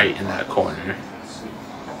right in that corner.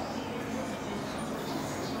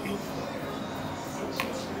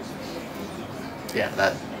 Yeah,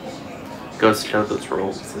 that goes to show those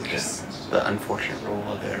rolls. It's just the unfortunate roll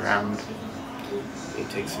of it around. He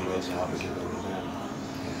takes some of those out and give them to them.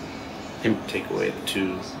 take away the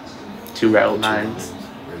two rattle nines.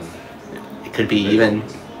 and It could be even.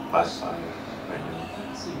 5-5 right now.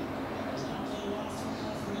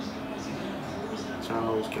 It's not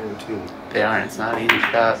always guaranteed. They aren't. It's not an easy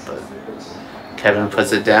shot, but Kevin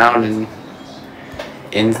puts it down and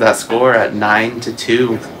ends that score at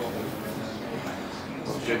 9-2.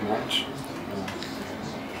 Good match.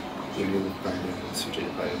 We knew Brandon and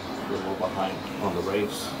CJ probably were a little behind on the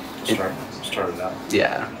race to start it out.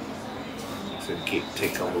 Yeah. So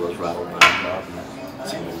take all of those rattle nines out and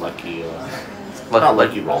some lucky, not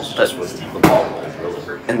lucky rolls, just with the ball roll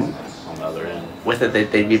really. And on the other end. with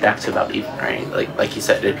it, they'd be back to about even, right? Like you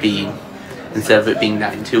said, it'd be, instead of it being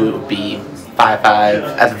 9-2, it would be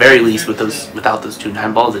 5-5. At the very least, without those 2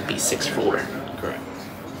 9 balls, it'd be 6-4. Correct.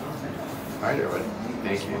 All right, everybody.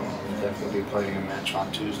 Thank you. Definitely be playing a match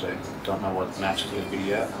on Tuesday. Don't know what the match is going to be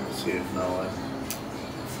yet. We'll see if Noah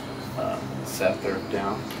Seth are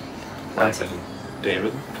down. That's it.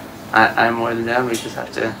 David. I'm more than down. We just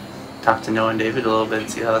have to talk to Noah and David a little bit and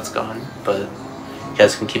see how that's going. But you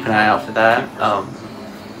guys can keep an eye out for that.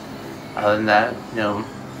 Other than that,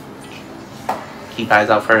 keep eyes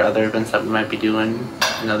out for other events that we might be doing.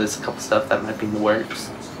 There's a couple stuff that might be in the works.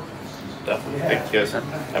 Definitely. Thank you guys. Have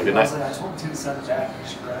a good night. I told him to send it back. I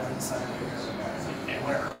should grab it and sign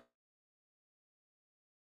it.